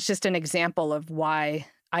it's just an example of why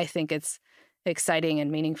I think it's exciting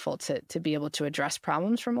and meaningful to be able to address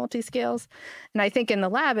problems from multi-scales. And I think in the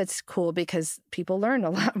lab, it's cool because people learn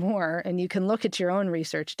a lot more and you can look at your own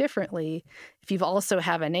research differently. If you also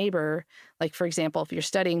have a neighbor, like for example, if you're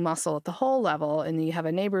studying muscle at the whole level and you have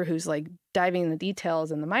a neighbor who's like diving in the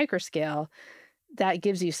details in the microscale, that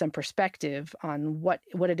gives you some perspective on what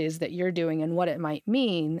it is that you're doing and what it might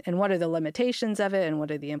mean and what are the limitations of it and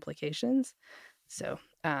what are the implications. So,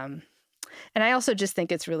 and I also just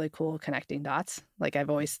think it's really cool connecting dots. Like I've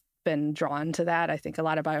always been drawn to that. I think a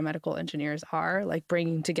lot of biomedical engineers are like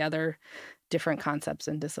bringing together different concepts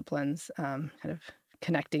and disciplines, kind of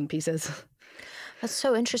connecting pieces. That's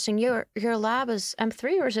so interesting. Your lab is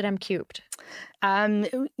M3 or is it M cubed?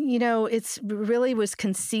 It's really was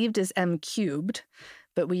conceived as M cubed,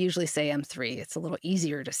 but we usually say M3. It's a little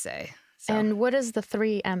easier to say. So. And what does the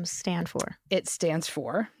 3 M's stand for? It stands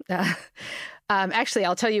for, actually,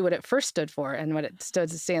 I'll tell you what it first stood for and what it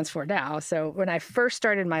stands for now. So when I first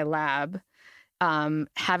started my lab,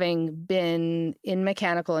 having been in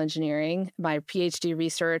mechanical engineering, my PhD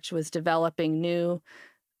research was developing new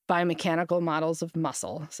biomechanical models of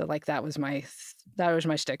muscle. So like that was my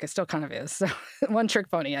shtick. It still kind of is. So one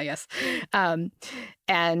trick pony, I guess.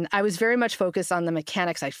 And I was very much focused on the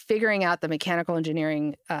mechanics, figuring out the mechanical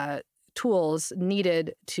engineering tools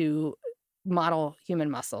needed to model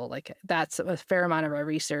human muscle. Like that's a fair amount of our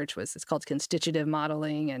research it's called constitutive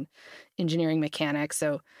modeling and engineering mechanics.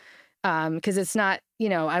 So because it's not,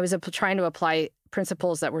 I was trying to apply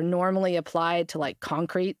principles that were normally applied to like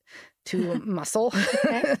concrete to muscle.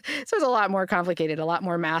 Okay. So it's a lot more complicated, a lot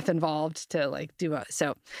more math involved to like do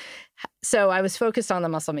so I was focused on the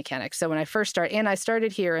muscle mechanics. So when I first I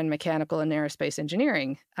started here in mechanical and aerospace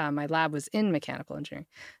engineering. My lab was in mechanical engineering.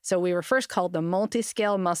 So we were first called the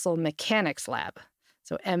Multi-Scale Muscle Mechanics Lab,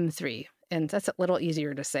 so M3. And that's a little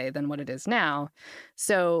easier to say than what it is now.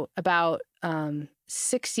 So about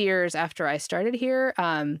 6 years after I started here,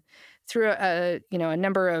 through a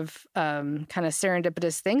number of kind of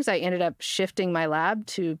serendipitous things, I ended up shifting my lab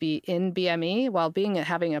to be in BME while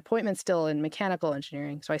having an appointment still in mechanical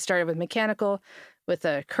engineering. So I started with mechanical with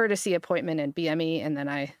a courtesy appointment in BME, and then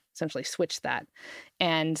I essentially switched that.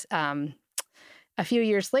 And a few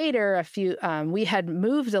years later, we had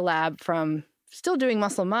moved the lab from still doing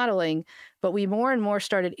muscle modeling, but we more and more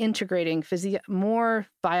started integrating more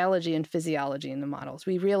biology and physiology in the models.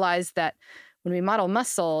 We realized that when we model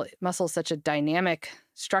muscle is such a dynamic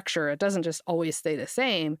structure. It doesn't just always stay the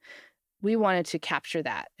same. We wanted to capture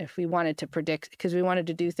that if we wanted to predict, because we wanted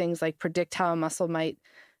to do things like predict how a muscle might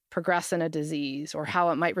progress in a disease or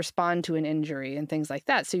how it might respond to an injury and things like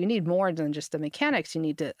that. So you need more than just the mechanics. You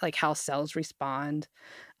need to like how cells respond.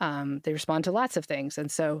 They respond to lots of things.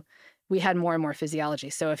 And so we had more and more physiology.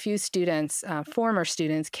 So a few students, former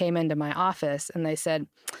students, came into my office and they said,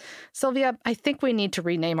 Silvia, I think we need to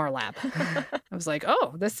rename our lab. I was like,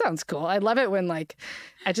 oh, this sounds cool. I love it when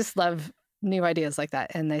I just love new ideas like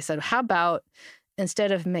that. And they said, how about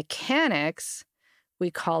instead of mechanics,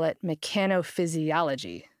 we call it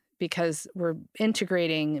mechanophysiology, because we're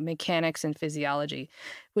integrating mechanics and physiology,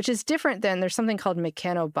 which is different than there's something called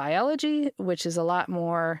mechanobiology, which is a lot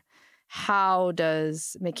more how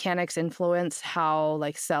does mechanics influence how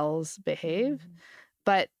like cells behave? Mm-hmm.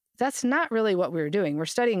 But that's not really what we were doing. We're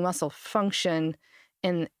studying muscle function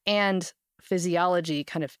and physiology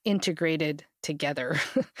kind of integrated together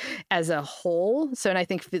as a whole. So, and I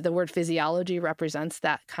think the word physiology represents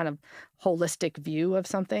that kind of holistic view of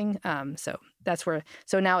something. So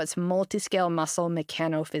now it's multi-scale muscle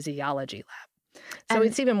mechanophysiology lab. So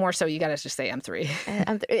it's even more so, you got to just say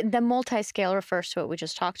M3. The multi-scale refers to what we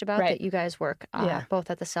just talked about, right. That you guys work both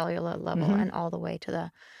at the cellular level mm-hmm. and all the way to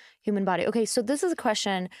the human body. Okay, so this is a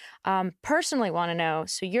question personally want to know.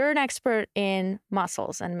 So you're an expert in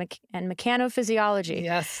muscles and mechanophysiology.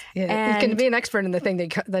 Yes, yeah. You can be an expert in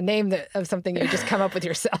the name of something you just come up with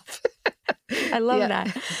yourself. I love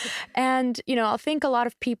that. And, I think a lot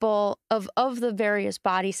of people of the various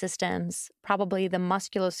body systems, probably the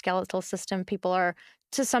musculoskeletal system, people are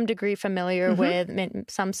to some degree familiar mm-hmm. with.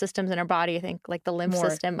 Some systems in our body, I think, like the lymph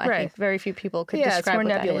system, I think very few people could describe it's more what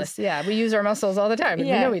nebulous. That is. Yeah, we use our muscles all the time.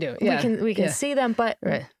 Yeah. We know we do. Yeah. We can see them, but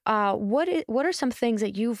what are some things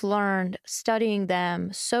that you've learned studying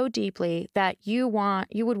them so deeply that you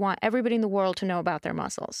would want everybody in the world to know about their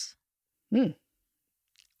muscles?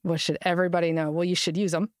 What should everybody know? Well, you should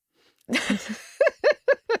use them.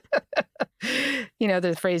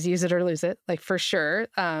 The phrase "use it or lose it," like for sure.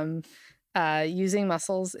 Using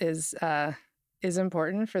muscles is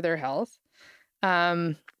important for their health.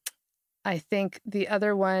 I think the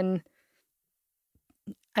other one,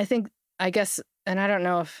 I guess, and I don't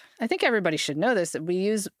know I think everybody should know this,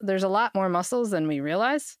 that there's a lot more muscles than we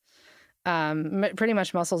realize. Pretty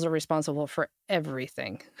much muscles are responsible for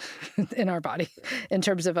everything in our body in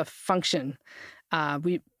terms of a function.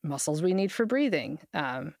 Muscles we need for breathing.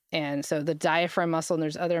 And so the diaphragm muscle, and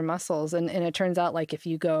there's other muscles. And it turns out like if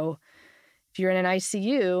you're in an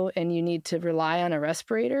ICU and you need to rely on a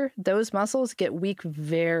respirator, those muscles get weak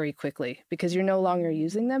very quickly because you're no longer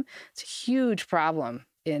using them. It's a huge problem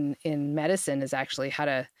in medicine is actually how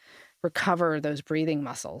to recover those breathing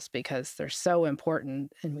muscles because they're so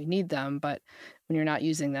important and we need them. But when you're not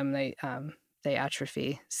using them, they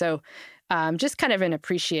atrophy. So just kind of an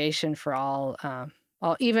appreciation for all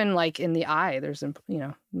even like in the eye, there's, a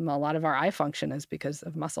lot of our eye function is because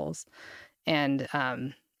of muscles. And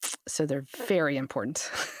so they're very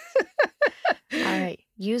important. All right.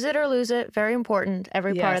 Use it or lose it. Very important.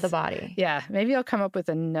 Every part of the body. Yeah. Maybe I'll come up with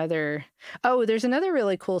another. Oh, there's another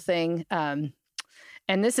really cool thing.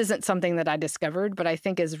 And this isn't something that I discovered, but I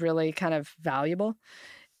think is really kind of valuable.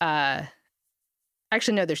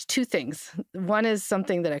 Actually, no, there's two things. One is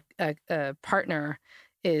something that a partner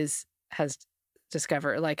has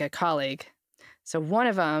discover, like a colleague. So one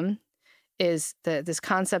of them is this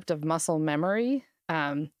concept of muscle memory.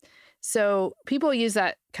 So people use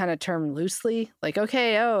that kind of term loosely, like,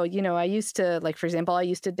 okay, oh, I used to, like, for example, I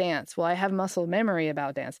used to dance. Well, I have muscle memory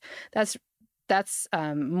about dance. That's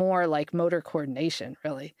more like motor coordination,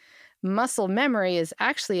 really. Muscle memory is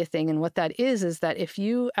actually a thing. And what that is that if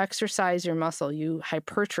you exercise your muscle, you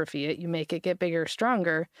hypertrophy it, you make it get bigger,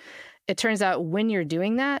 stronger. It turns out when you're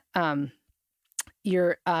doing that,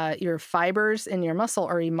 your fibers in your muscle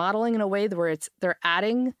are remodeling in a way where they're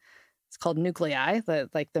adding, it's called nuclei,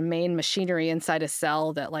 the main machinery inside a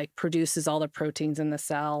cell that like produces all the proteins in the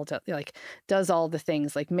cell, like does all the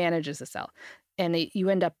things, like manages the cell. And you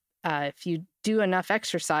end up, if you do enough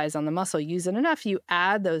exercise on the muscle, use it enough, you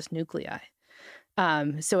add those nuclei.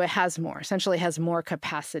 So it essentially has more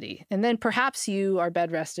capacity. And then perhaps you are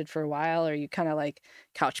bed rested for a while, or you kind of like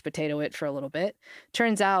couch potato it for a little bit.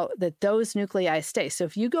 Turns out that those nuclei stay. So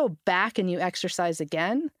if you go back and you exercise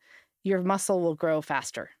again, your muscle will grow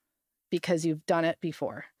faster because you've done it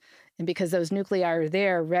before. And because those nuclei are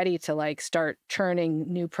there ready to like start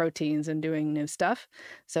churning new proteins and doing new stuff.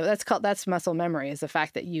 So that's muscle memory, is the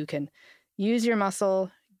fact that you can use your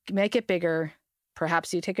muscle, make it bigger.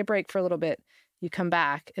 Perhaps you take a break for a little bit, you come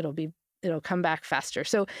back, it'll come back faster.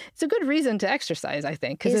 So it's a good reason to exercise, I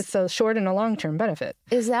think, because it's a short and a long-term benefit.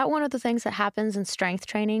 Is that one of the things that happens in strength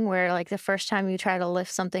training, where like the first time you try to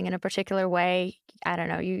lift something in a particular way, I don't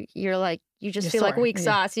know, you're like, you just feel sore. Like weak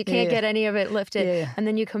sauce. You can't get any of it lifted. And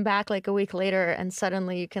then you come back like a week later and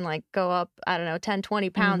suddenly you can like go up, I don't know, 10, 20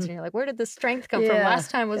 pounds. And you're like, where did the strength come from? Last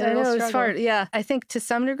time was a real struggle. It's hard. Yeah, I think to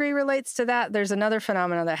some degree relates to that. There's another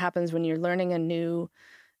phenomenon that happens when you're learning a new,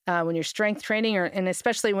 when you're strength training, and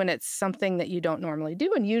especially when it's something that you don't normally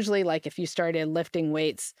do. And usually like if you started lifting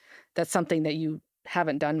weights, that's something that you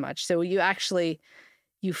haven't done much. So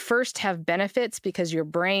you first have benefits because your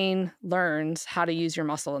brain learns how to use your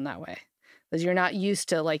muscle in that way. Because you're not used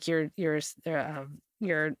to like your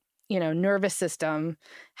nervous system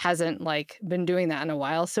hasn't like been doing that in a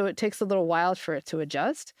while. So it takes a little while for it to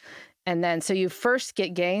adjust. And then so you first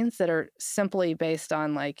get gains that are simply based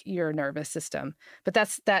on like your nervous system. But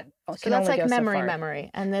that's like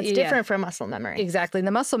memory. And that's different from muscle memory. Exactly.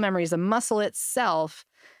 The muscle memory is the muscle itself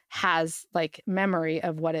has like memory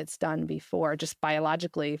of what it's done before, just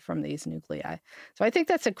biologically from these nuclei. So I think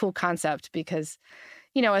that's a cool concept because,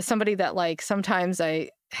 as somebody that like sometimes I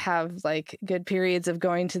have like good periods of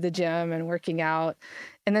going to the gym and working out,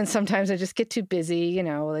 and then sometimes I just get too busy,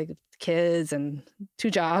 like kids and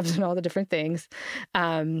 2 jobs and all the different things.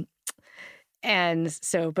 And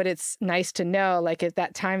so, but it's nice to know, like at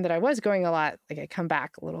that time that I was going a lot, like I come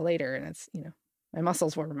back a little later and it's, my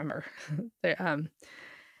muscles will remember.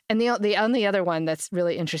 And the only other one that's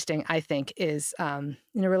really interesting, I think, is,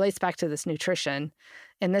 relates back to this nutrition.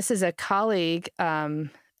 And this is a colleague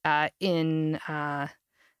in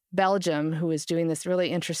Belgium who is doing this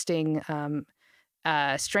really interesting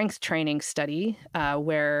strength training study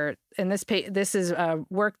where, and this is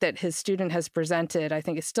work that his student has presented. I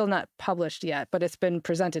think it's still not published yet, but it's been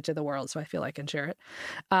presented to the world, so I feel I can share it,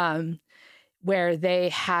 where they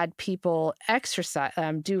had people exercise,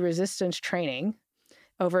 do resistance training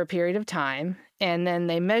over a period of time. And then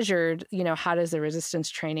they measured, how does the resistance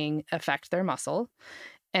training affect their muscle?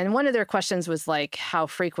 And one of their questions was like how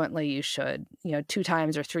frequently you should, 2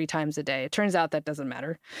 times or 3 times a day. It turns out that doesn't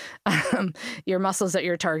matter. Your muscles that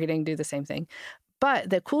you're targeting do the same thing.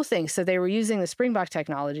 But the cool thing, so they were using the Springbok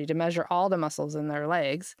technology to measure all the muscles in their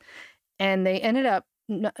legs. And they ended up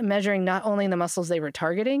measuring not only the muscles they were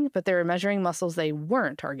targeting, but they were measuring muscles they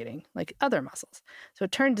weren't targeting, like other muscles. So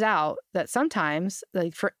it turns out that sometimes,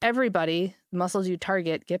 like for everybody, the muscles you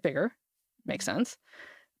target get bigger. Makes sense.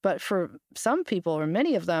 But for some people, or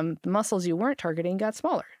many of them, the muscles you weren't targeting got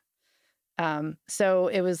smaller. So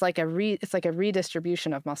it was like it's like a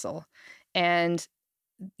redistribution of muscle. And,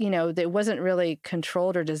 it wasn't really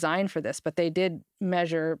controlled or designed for this, but they did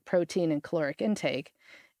measure protein and caloric intake.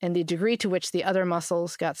 And the degree to which the other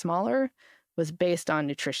muscles got smaller was based on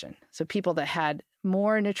nutrition. So people that had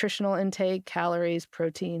more nutritional intake, calories,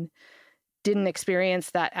 protein, didn't experience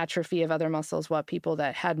that atrophy of other muscles, while people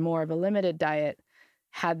that had more of a limited diet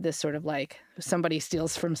had this sort of like somebody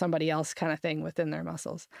steals from somebody else kind of thing within their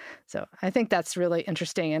muscles. So I think that's really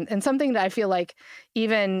interesting and something that I feel like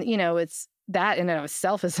even, it's that in and of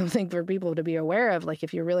itself is something for people to be aware of. Like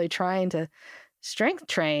if you're really trying to strength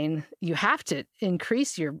train, you have to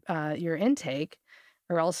increase your intake,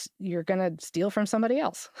 or else you're going to steal from somebody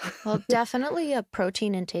else. Well, definitely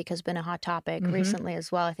protein intake has been a hot topic recently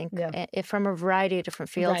as well. I think from a variety of different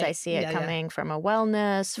fields, I see it coming from a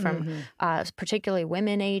wellness, from particularly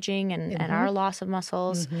women aging and our loss of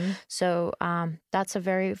muscles. So that's a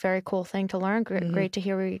very, very cool thing to learn. Great to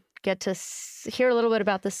hear we get to hear a little bit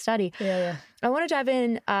about this study. I want to dive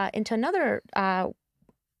into another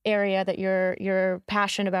area that you're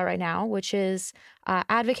passionate about right now, which is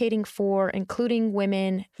advocating for including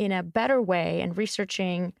women in a better way and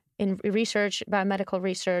researching in research, biomedical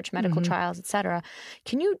research, medical trials, et cetera.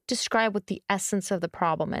 Can you describe what the essence of the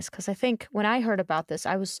problem is? Because I think when I heard about this,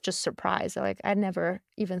 I was just surprised. Like, I never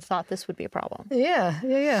even thought this would be a problem.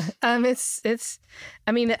 It's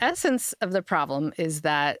I mean, the essence of the problem is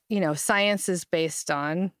that, science is based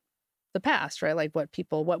on the past, right? Like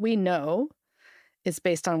what we know is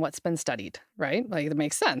based on what's been studied, right? Like, it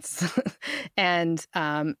makes sense. And,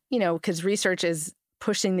 because research is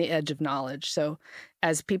pushing the edge of knowledge. So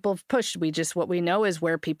as people have pushed, what we know is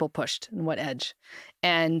where people pushed and what edge.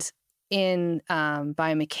 And in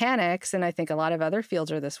biomechanics, and I think a lot of other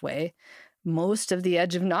fields are this way, most of the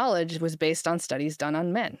edge of knowledge was based on studies done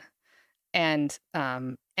on men. And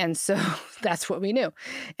so that's what we knew.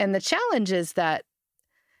 And the challenge is that,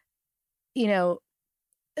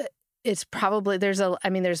 it's probably,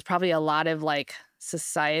 there's probably a lot of like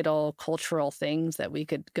societal, cultural things that we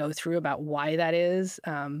could go through about why that is.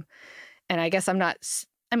 And I guess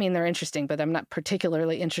they're interesting, but I'm not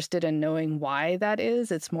particularly interested in knowing why that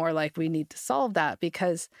is. It's more like we need to solve that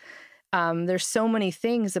because there's so many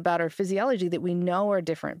things about our physiology that we know are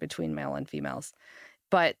different between male and females.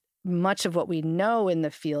 But much of what we know in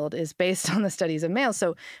the field is based on the studies of males.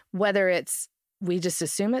 So whether we just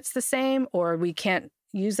assume it's the same or we can't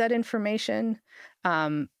use that information.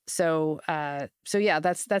 So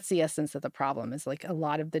that's the essence of the problem, is like a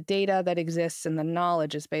lot of the data that exists and the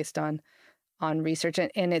knowledge is based on research.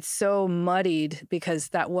 And it's so muddied because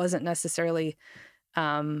that wasn't necessarily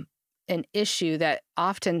an issue that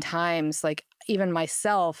oftentimes, like even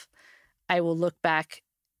myself, I will look back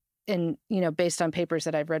and, based on papers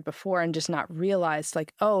that I've read before and just not realized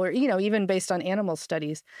like, even based on animal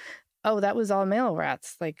studies, that was all male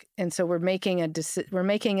rats. Like, and so we're making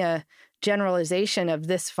a generalization of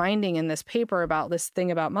this finding in this paper about this thing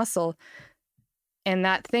about muscle. And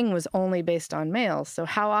that thing was only based on males. So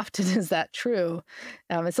how often is that true?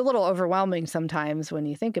 It's a little overwhelming sometimes when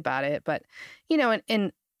you think about it. But,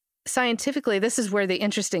 and scientifically, this is where the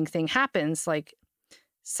interesting thing happens. Like,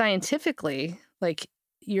 scientifically, like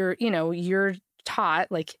you're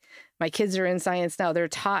taught, like my kids are in science now, they're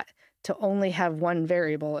taught to only have one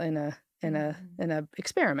variable in a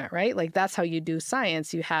experiment, right? Like, that's how you do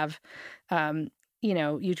science. You have,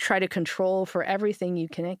 you try to control for everything you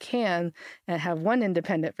can and have one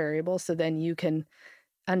independent variable, so then you can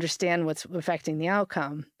understand what's affecting the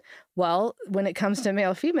outcome. Well, when it comes to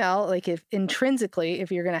male female, like if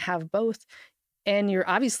you're going to have both, and you're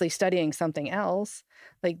obviously studying something else,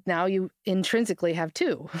 like now you intrinsically have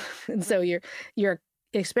two, and so your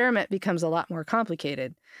experiment becomes a lot more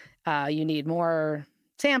complicated. You need more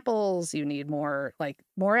samples, you need more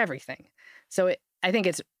everything. So I think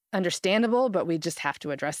it's understandable, but we just have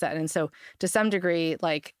to address that. And so to some degree,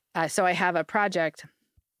 so I have a project,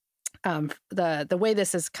 the way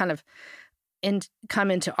this has kind of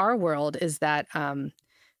come into our world is that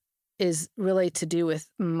is really to do with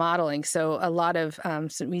modeling. So a lot of,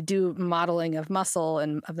 so we do modeling of muscle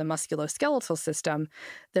and of the musculoskeletal system.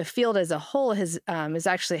 The field as a whole has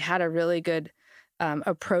actually had a really good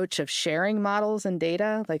approach of sharing models and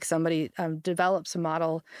data. Like somebody develops a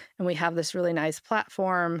model and we have this really nice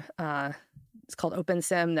platform. It's called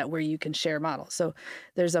OpenSim, where you can share models. So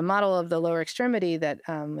there's a model of the lower extremity that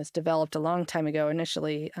was developed a long time ago,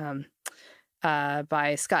 initially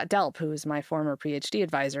by Scott Delp, who is my former PhD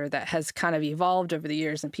advisor, that has kind of evolved over the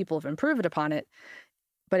years and people have improved upon it.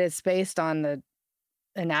 But it's based on the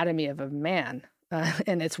anatomy of a man.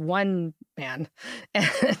 And it's one man.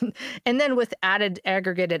 And then with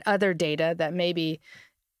aggregated other data that maybe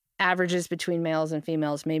averages between males and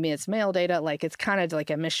females, maybe it's male data, like it's kind of like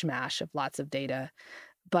a mishmash of lots of data,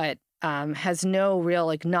 but has no real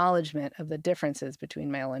acknowledgement of the differences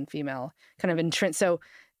between male and female kind of So,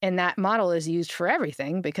 and that model is used for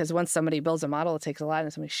everything, because once somebody builds a model, it takes a lot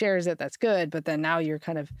and somebody shares it, that's good. But then now you're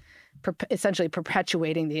kind of essentially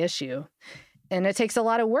perpetuating the issue. And it takes a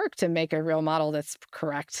lot of work to make a real model that's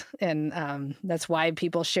correct. And that's why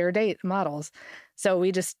people share models. So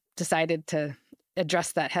we just decided to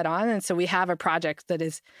address that head on. And so we have a project that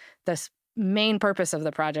is, the main purpose of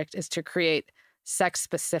the project is to create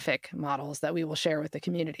sex-specific models that we will share with the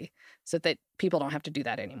community so that people don't have to do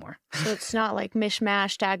that anymore. So it's not like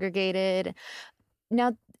mishmashed, aggregated.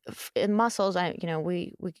 Now, in muscles,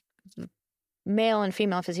 we male and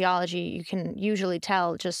female physiology, you can usually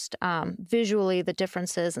tell just visually the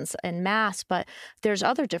differences in mass, but there's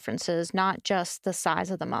other differences, not just the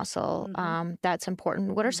size of the muscle. That's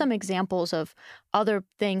important. What are some examples of other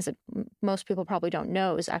things that most people probably don't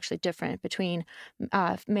know is actually different between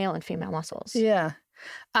male and female muscles? Yeah.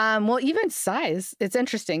 Well, even size, it's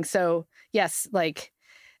interesting. So yes, like,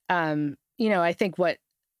 I think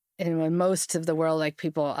in most of the world, like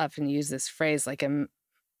people often use this phrase, like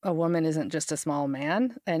a woman isn't just a small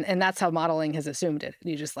man. And that's how modeling has assumed it.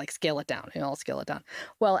 You just like scale it down. I'll scale it down.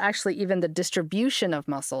 Well, actually, even the distribution of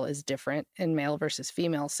muscle is different in male versus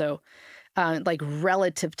female. So like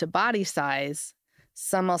relative to body size,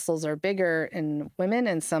 some muscles are bigger in women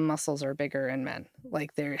and some muscles are bigger in men.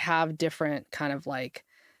 Like they have different kind of like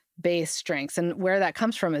base strengths. And where that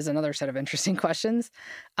comes from is another set of interesting questions.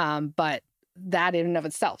 But that in and of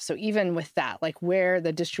itself. So even with that, like where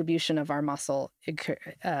the distribution of our muscle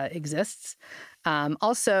exists.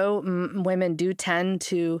 Also, women do tend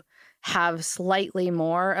to have slightly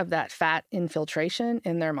more of that fat infiltration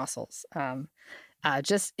in their muscles.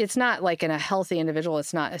 It's not like in a healthy individual,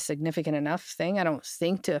 it's not a significant enough thing, I don't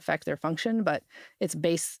think, to affect their function, but it's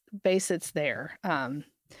it's there. And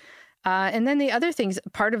then the other things,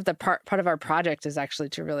 part of our project is actually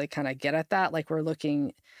to really kind of get at that. Like we're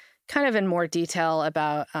looking kind of in more detail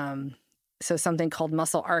about, so something called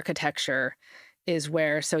muscle architecture is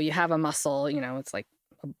where, so you have a muscle, it's like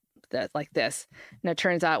this. And it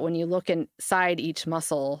turns out when you look inside each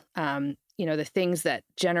muscle, the things that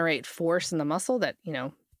generate force in the muscle that,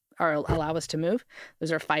 allow us to move,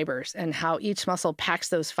 those are fibers. And how each muscle packs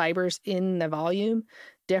those fibers in the volume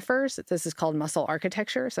differs. This is called muscle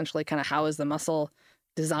architecture, essentially kind of how is the muscle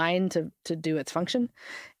designed to do its function.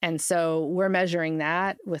 And so we're measuring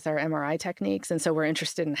that with our MRI techniques. And so we're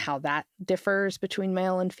interested in how that differs between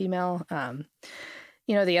male and female.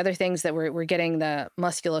 The other things that we're getting the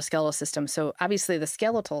musculoskeletal system. So obviously the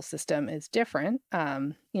skeletal system is different.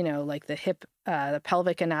 Like the hip, the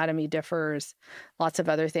pelvic anatomy differs, lots of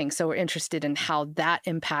other things. So we're interested in how that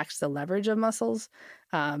impacts the leverage of muscles.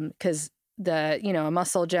 Because a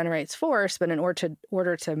muscle generates force, but in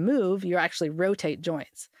order to move, you actually rotate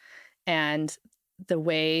joints. And the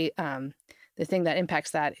way, the thing that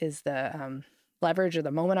impacts that is the leverage or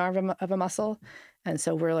the moment arm of a muscle. And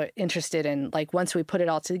so we're interested in, like, once we put it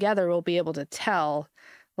all together, we'll be able to tell,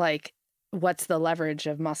 like, what's the leverage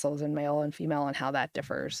of muscles in male and female and how that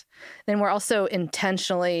differs. Then we're also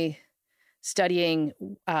intentionally studying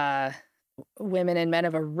women and men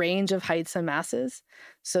of a range of heights and masses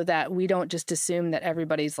so that we don't just assume that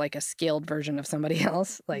everybody's like a scaled version of somebody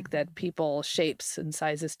else, like that people shapes and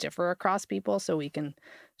sizes differ across people. So we can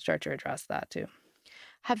start to address that too.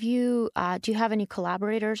 Do you have any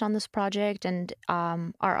collaborators on this project, and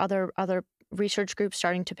are other research groups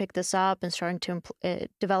starting to pick this up and starting to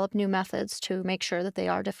develop new methods to make sure that they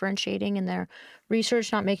are differentiating in their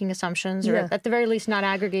research, not making assumptions, or at the very least not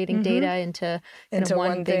aggregating data into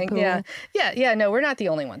one thing? Pool? Yeah. No, we're not the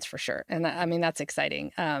only ones for sure, and I mean that's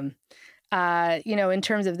exciting. In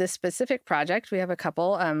terms of this specific project, we have a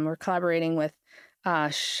couple. We're collaborating with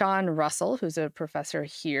Sean Russell, who's a professor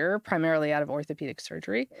here, primarily out of orthopedic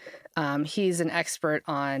surgery. He's an expert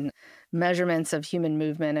on measurements of human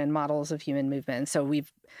movement and models of human movement. So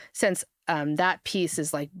since that piece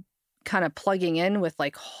is like kind of plugging in with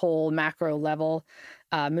like whole macro level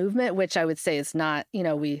movement, which I would say is not,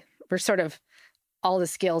 we're sort of all the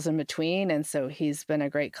scales in between. And so he's been a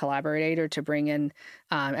great collaborator to bring in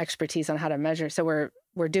expertise on how to measure. So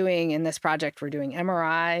we're doing in this project, we're doing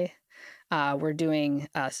MRI. We're doing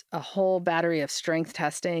a whole battery of strength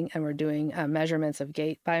testing, and we're doing measurements of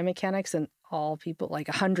gait biomechanics in all people, like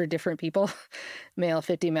 100 different people, male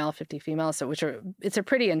 50 female. So it's a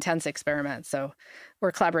pretty intense experiment. So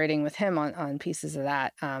we're collaborating with him on pieces of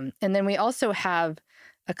that. And then we also have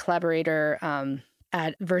a collaborator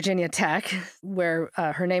at Virginia Tech, where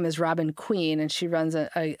her name is Robin Queen, and she runs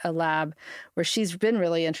a lab where she's been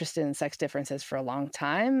really interested in sex differences for a long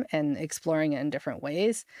time and exploring it in different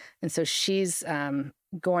ways. And so she's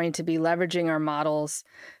going to be leveraging our models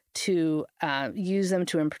to use them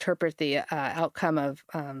to interpret the outcome of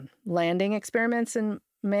landing experiments in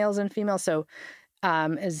males and females. So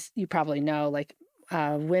as you probably know, like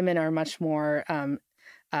women are much more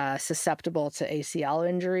susceptible to ACL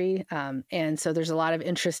injury. And so there's a lot of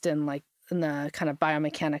interest in the kind of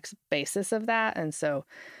biomechanics basis of that. And so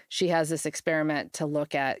she has this experiment to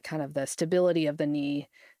look at kind of the stability of the knee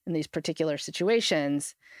in these particular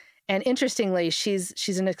situations. And interestingly, she's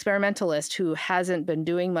an experimentalist who hasn't been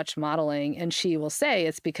doing much modeling, and she will say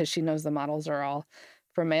it's because she knows the models are all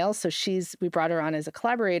for males. So we brought her on as a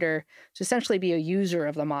collaborator to essentially be a user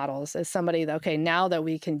of the models, as somebody that, okay, now that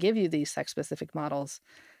we can give you these sex-specific models,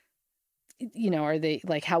 are they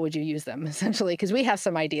like, how would you use them essentially? Because we have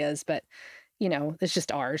some ideas, but it's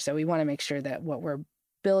just ours. So we want to make sure that what we're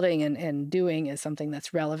building and doing is something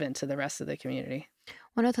that's relevant to the rest of the community.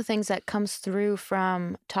 One of the things that comes through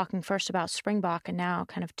from talking first about Springbok and now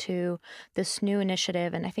kind of to this new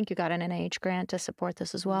initiative, and I think you got an NIH grant to support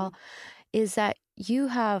this as well, is that you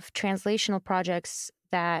have translational projects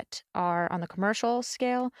that are on the commercial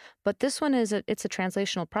scale, but this one it's a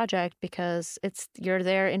translational project because you're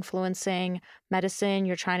there influencing medicine.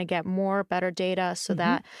 You're trying to get better data so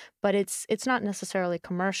that, but it's not necessarily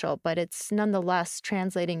commercial, but it's nonetheless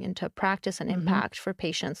translating into practice and impact for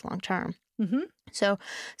patients long term. So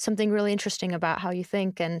something really interesting about how you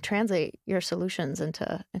think and translate your solutions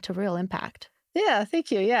into real impact. Yeah,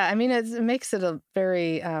 thank you. Yeah, I mean, it makes it a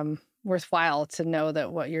very worthwhile to know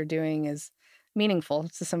that what you're doing is meaningful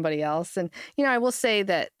to somebody else. And, I will say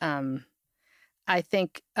that I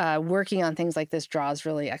think working on things like this draws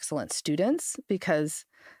really excellent students because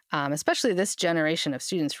especially this generation of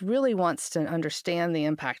students really wants to understand the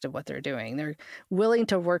impact of what they're doing. They're willing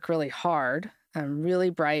to work really hard, really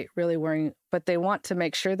bright, really worrying, but they want to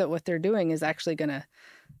make sure that what they're doing is actually going to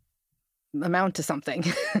amount to something.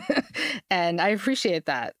 And I appreciate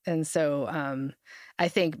that. And so I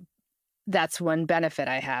think that's one benefit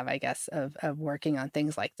I have, I guess, of working on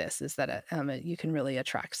things like this is that you can really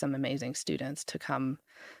attract some amazing students to come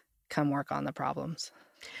work on the problems.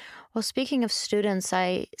 Well, speaking of students,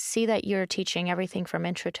 I see that you're teaching everything from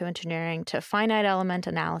intro to engineering to finite element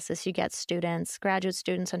analysis. You get students, graduate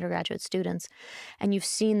students, undergraduate students, and you've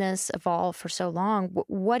seen this evolve for so long.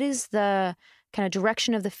 What is the kind of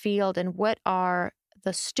direction of the field, and what are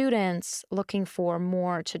the students looking for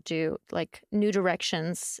more to do, like new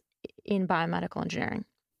directions in biomedical engineering?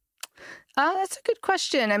 That's a good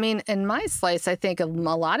question. I mean, in my slice, I think a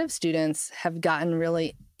lot of students have gotten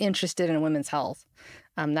really interested in women's health.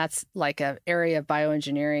 That's like an area of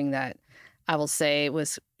bioengineering that I will say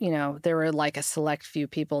was, there were like a select few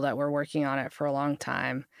people that were working on it for a long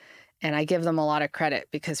time. And I give them a lot of credit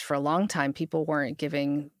because for a long time, people weren't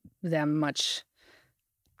giving them much,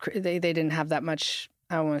 they didn't have that much,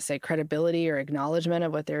 I don't want to say credibility or acknowledgement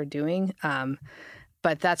of what they were doing.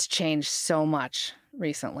 But that's changed so much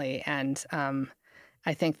recently. And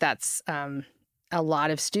I think that's a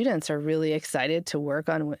lot of students are really excited to work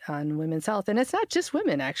on women's health. And it's not just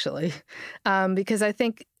women, actually, because I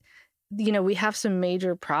think, we have some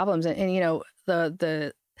major problems. And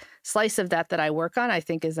the slice of that I work on, I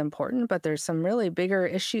think is important. But there's some really bigger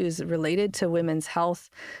issues related to women's health,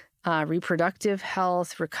 reproductive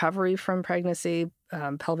health, recovery from pregnancy,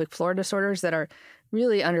 pelvic floor disorders that are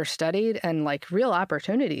really understudied and like real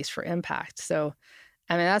opportunities for impact. So,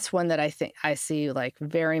 I mean, that's one that I think I see like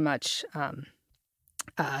very much an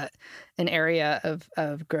area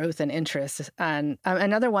of growth and interest. And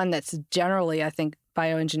another one that's generally, I think,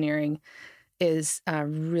 bioengineering is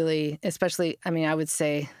really, especially, I mean, I would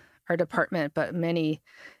say our department, but many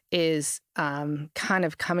is kind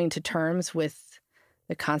of coming to terms with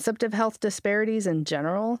the concept of health disparities in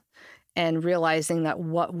general and realizing that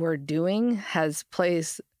what we're doing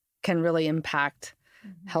can really impact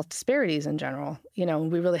health disparities in general. We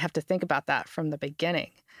really have to think about that from the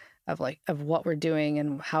beginning of what we're doing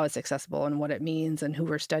and how it's accessible and what it means and who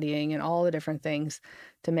we're studying and all the different things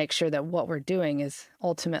to make sure that what we're doing is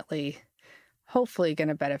ultimately, hopefully, going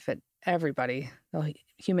to benefit everybody, the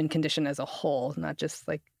human condition as a whole, not just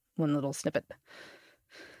like one little snippet.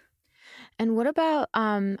 And what about,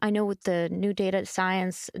 I know with the new data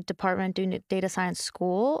science department, doing data science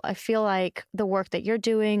school, I feel like the work that you're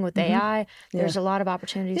doing with AI, there's a lot of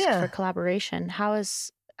opportunities for collaboration.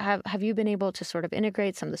 Have you been able to sort of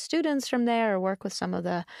integrate some of the students from there or work with some of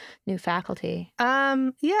the new faculty?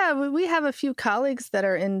 Yeah, we have a few colleagues that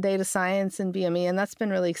are in data science and BME, and that's been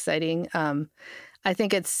really exciting. I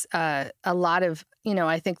think it's a lot of,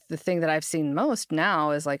 I think the thing that I've seen most now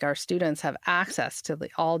is like our students have access to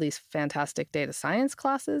all these fantastic data science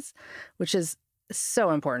classes, which is so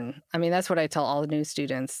important. I mean, that's what I tell all the new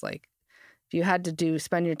students, like, if you had to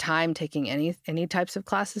spend your time taking any types of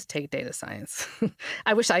classes, take data science.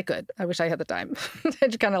 I wish I could. I wish I had the time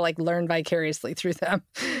to kind of like learn vicariously through them.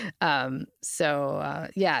 I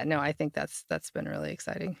think that's been really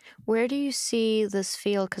exciting. Where do you see this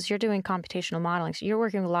field? Because you're doing computational modeling, so you're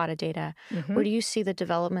working with a lot of data. Where do you see the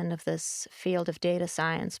development of this field of data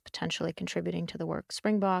science potentially contributing to the work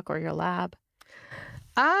Springbok or your lab?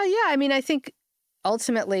 I mean, I think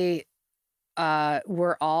ultimately,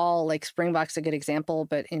 we're all, like, Springbok's a good example,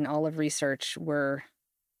 but in all of research, we're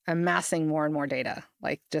amassing more and more data,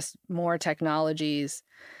 like just more technologies,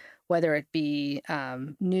 whether it be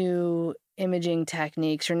new imaging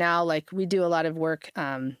techniques, or now, like, we do a lot of work.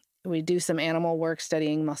 We do some animal work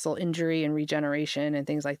studying muscle injury and regeneration and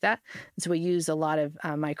things like that. And so we use a lot of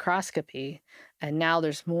microscopy. And now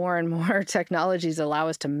there's more and more technologies that allow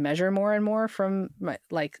us to measure more and more from,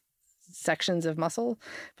 like, sections of muscle.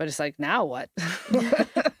 But it's like, now what?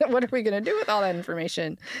 What are we going to do with all that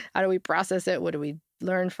information? How do we process it? What do we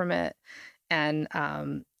learn from it? And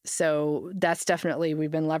so that's definitely, we've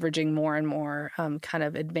been leveraging more and more kind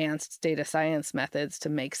of advanced data science methods to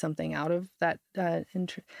make something out of that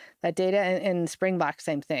that data. And Springbok,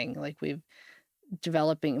 same thing. Like, we've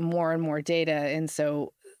developing more and more data, and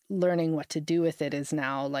so learning what to do with it is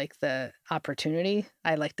now, like, the opportunity.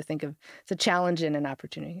 I like to think of it's a challenge and an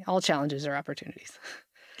opportunity. All challenges are opportunities.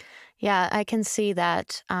 Yeah, I can see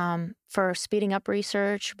that for speeding up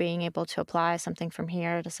research, being able to apply something from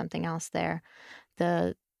here to something else there,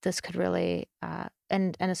 this could really,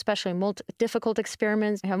 and especially difficult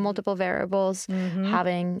experiments, have multiple variables,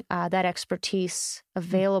 having that expertise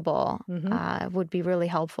available would be really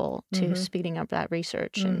helpful to speeding up that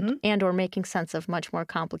research and or making sense of much more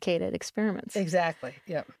complicated experiments. Exactly.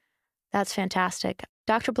 Yep. That's fantastic.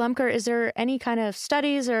 Dr. Blemker, is there any kind of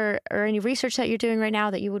studies or any research that you're doing right now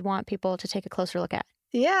that you would want people to take a closer look at?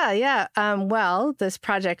 Yeah. Well, this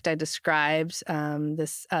project I described,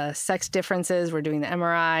 this sex differences, we're doing the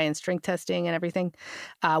MRI and strength testing and everything.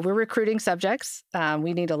 We're recruiting subjects.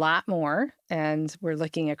 We need a lot more. And we're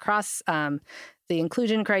looking across, the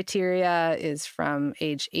inclusion criteria is from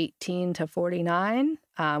age 18 to 49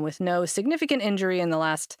 with no significant injury in the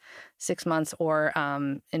last 6 months or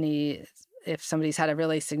if somebody's had a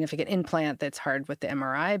really significant implant that's hard with the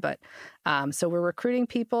MRI. But so we're recruiting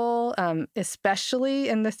people, especially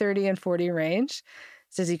in the 30 and 40 range.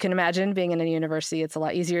 So as you can imagine, being in a university, it's a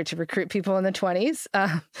lot easier to recruit people in the 20s.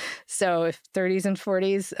 So if 30s and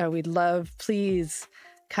 40s, we'd love, please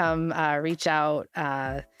come reach out.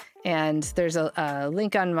 And there's a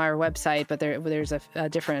link on our website, but there's a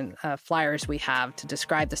different flyers we have to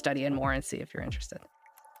describe the study and more and see if you're interested.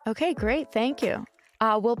 Okay, great. Thank you.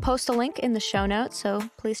 We'll post a link in the show notes, so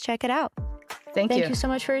please check it out. Thank you. Thank you so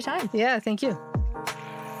much for your time. Yeah, thank you.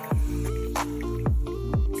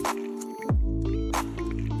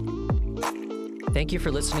 Thank you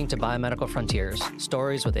for listening to Biomedical Frontiers,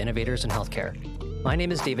 Stories with Innovators in Healthcare. My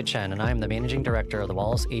name is David Chen, and I am the Managing Director of the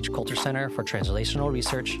Wallace H. Coulter Center for Translational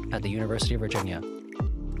Research at the University of Virginia.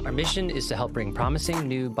 Our mission is to help bring promising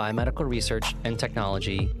new biomedical research and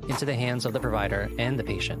technology into the hands of the provider and the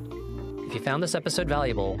patient. If you found this episode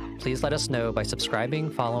valuable, please let us know by subscribing,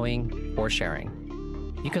 following, or sharing.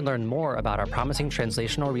 You can learn more about our promising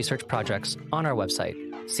translational research projects on our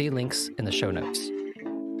website. See links in the show notes.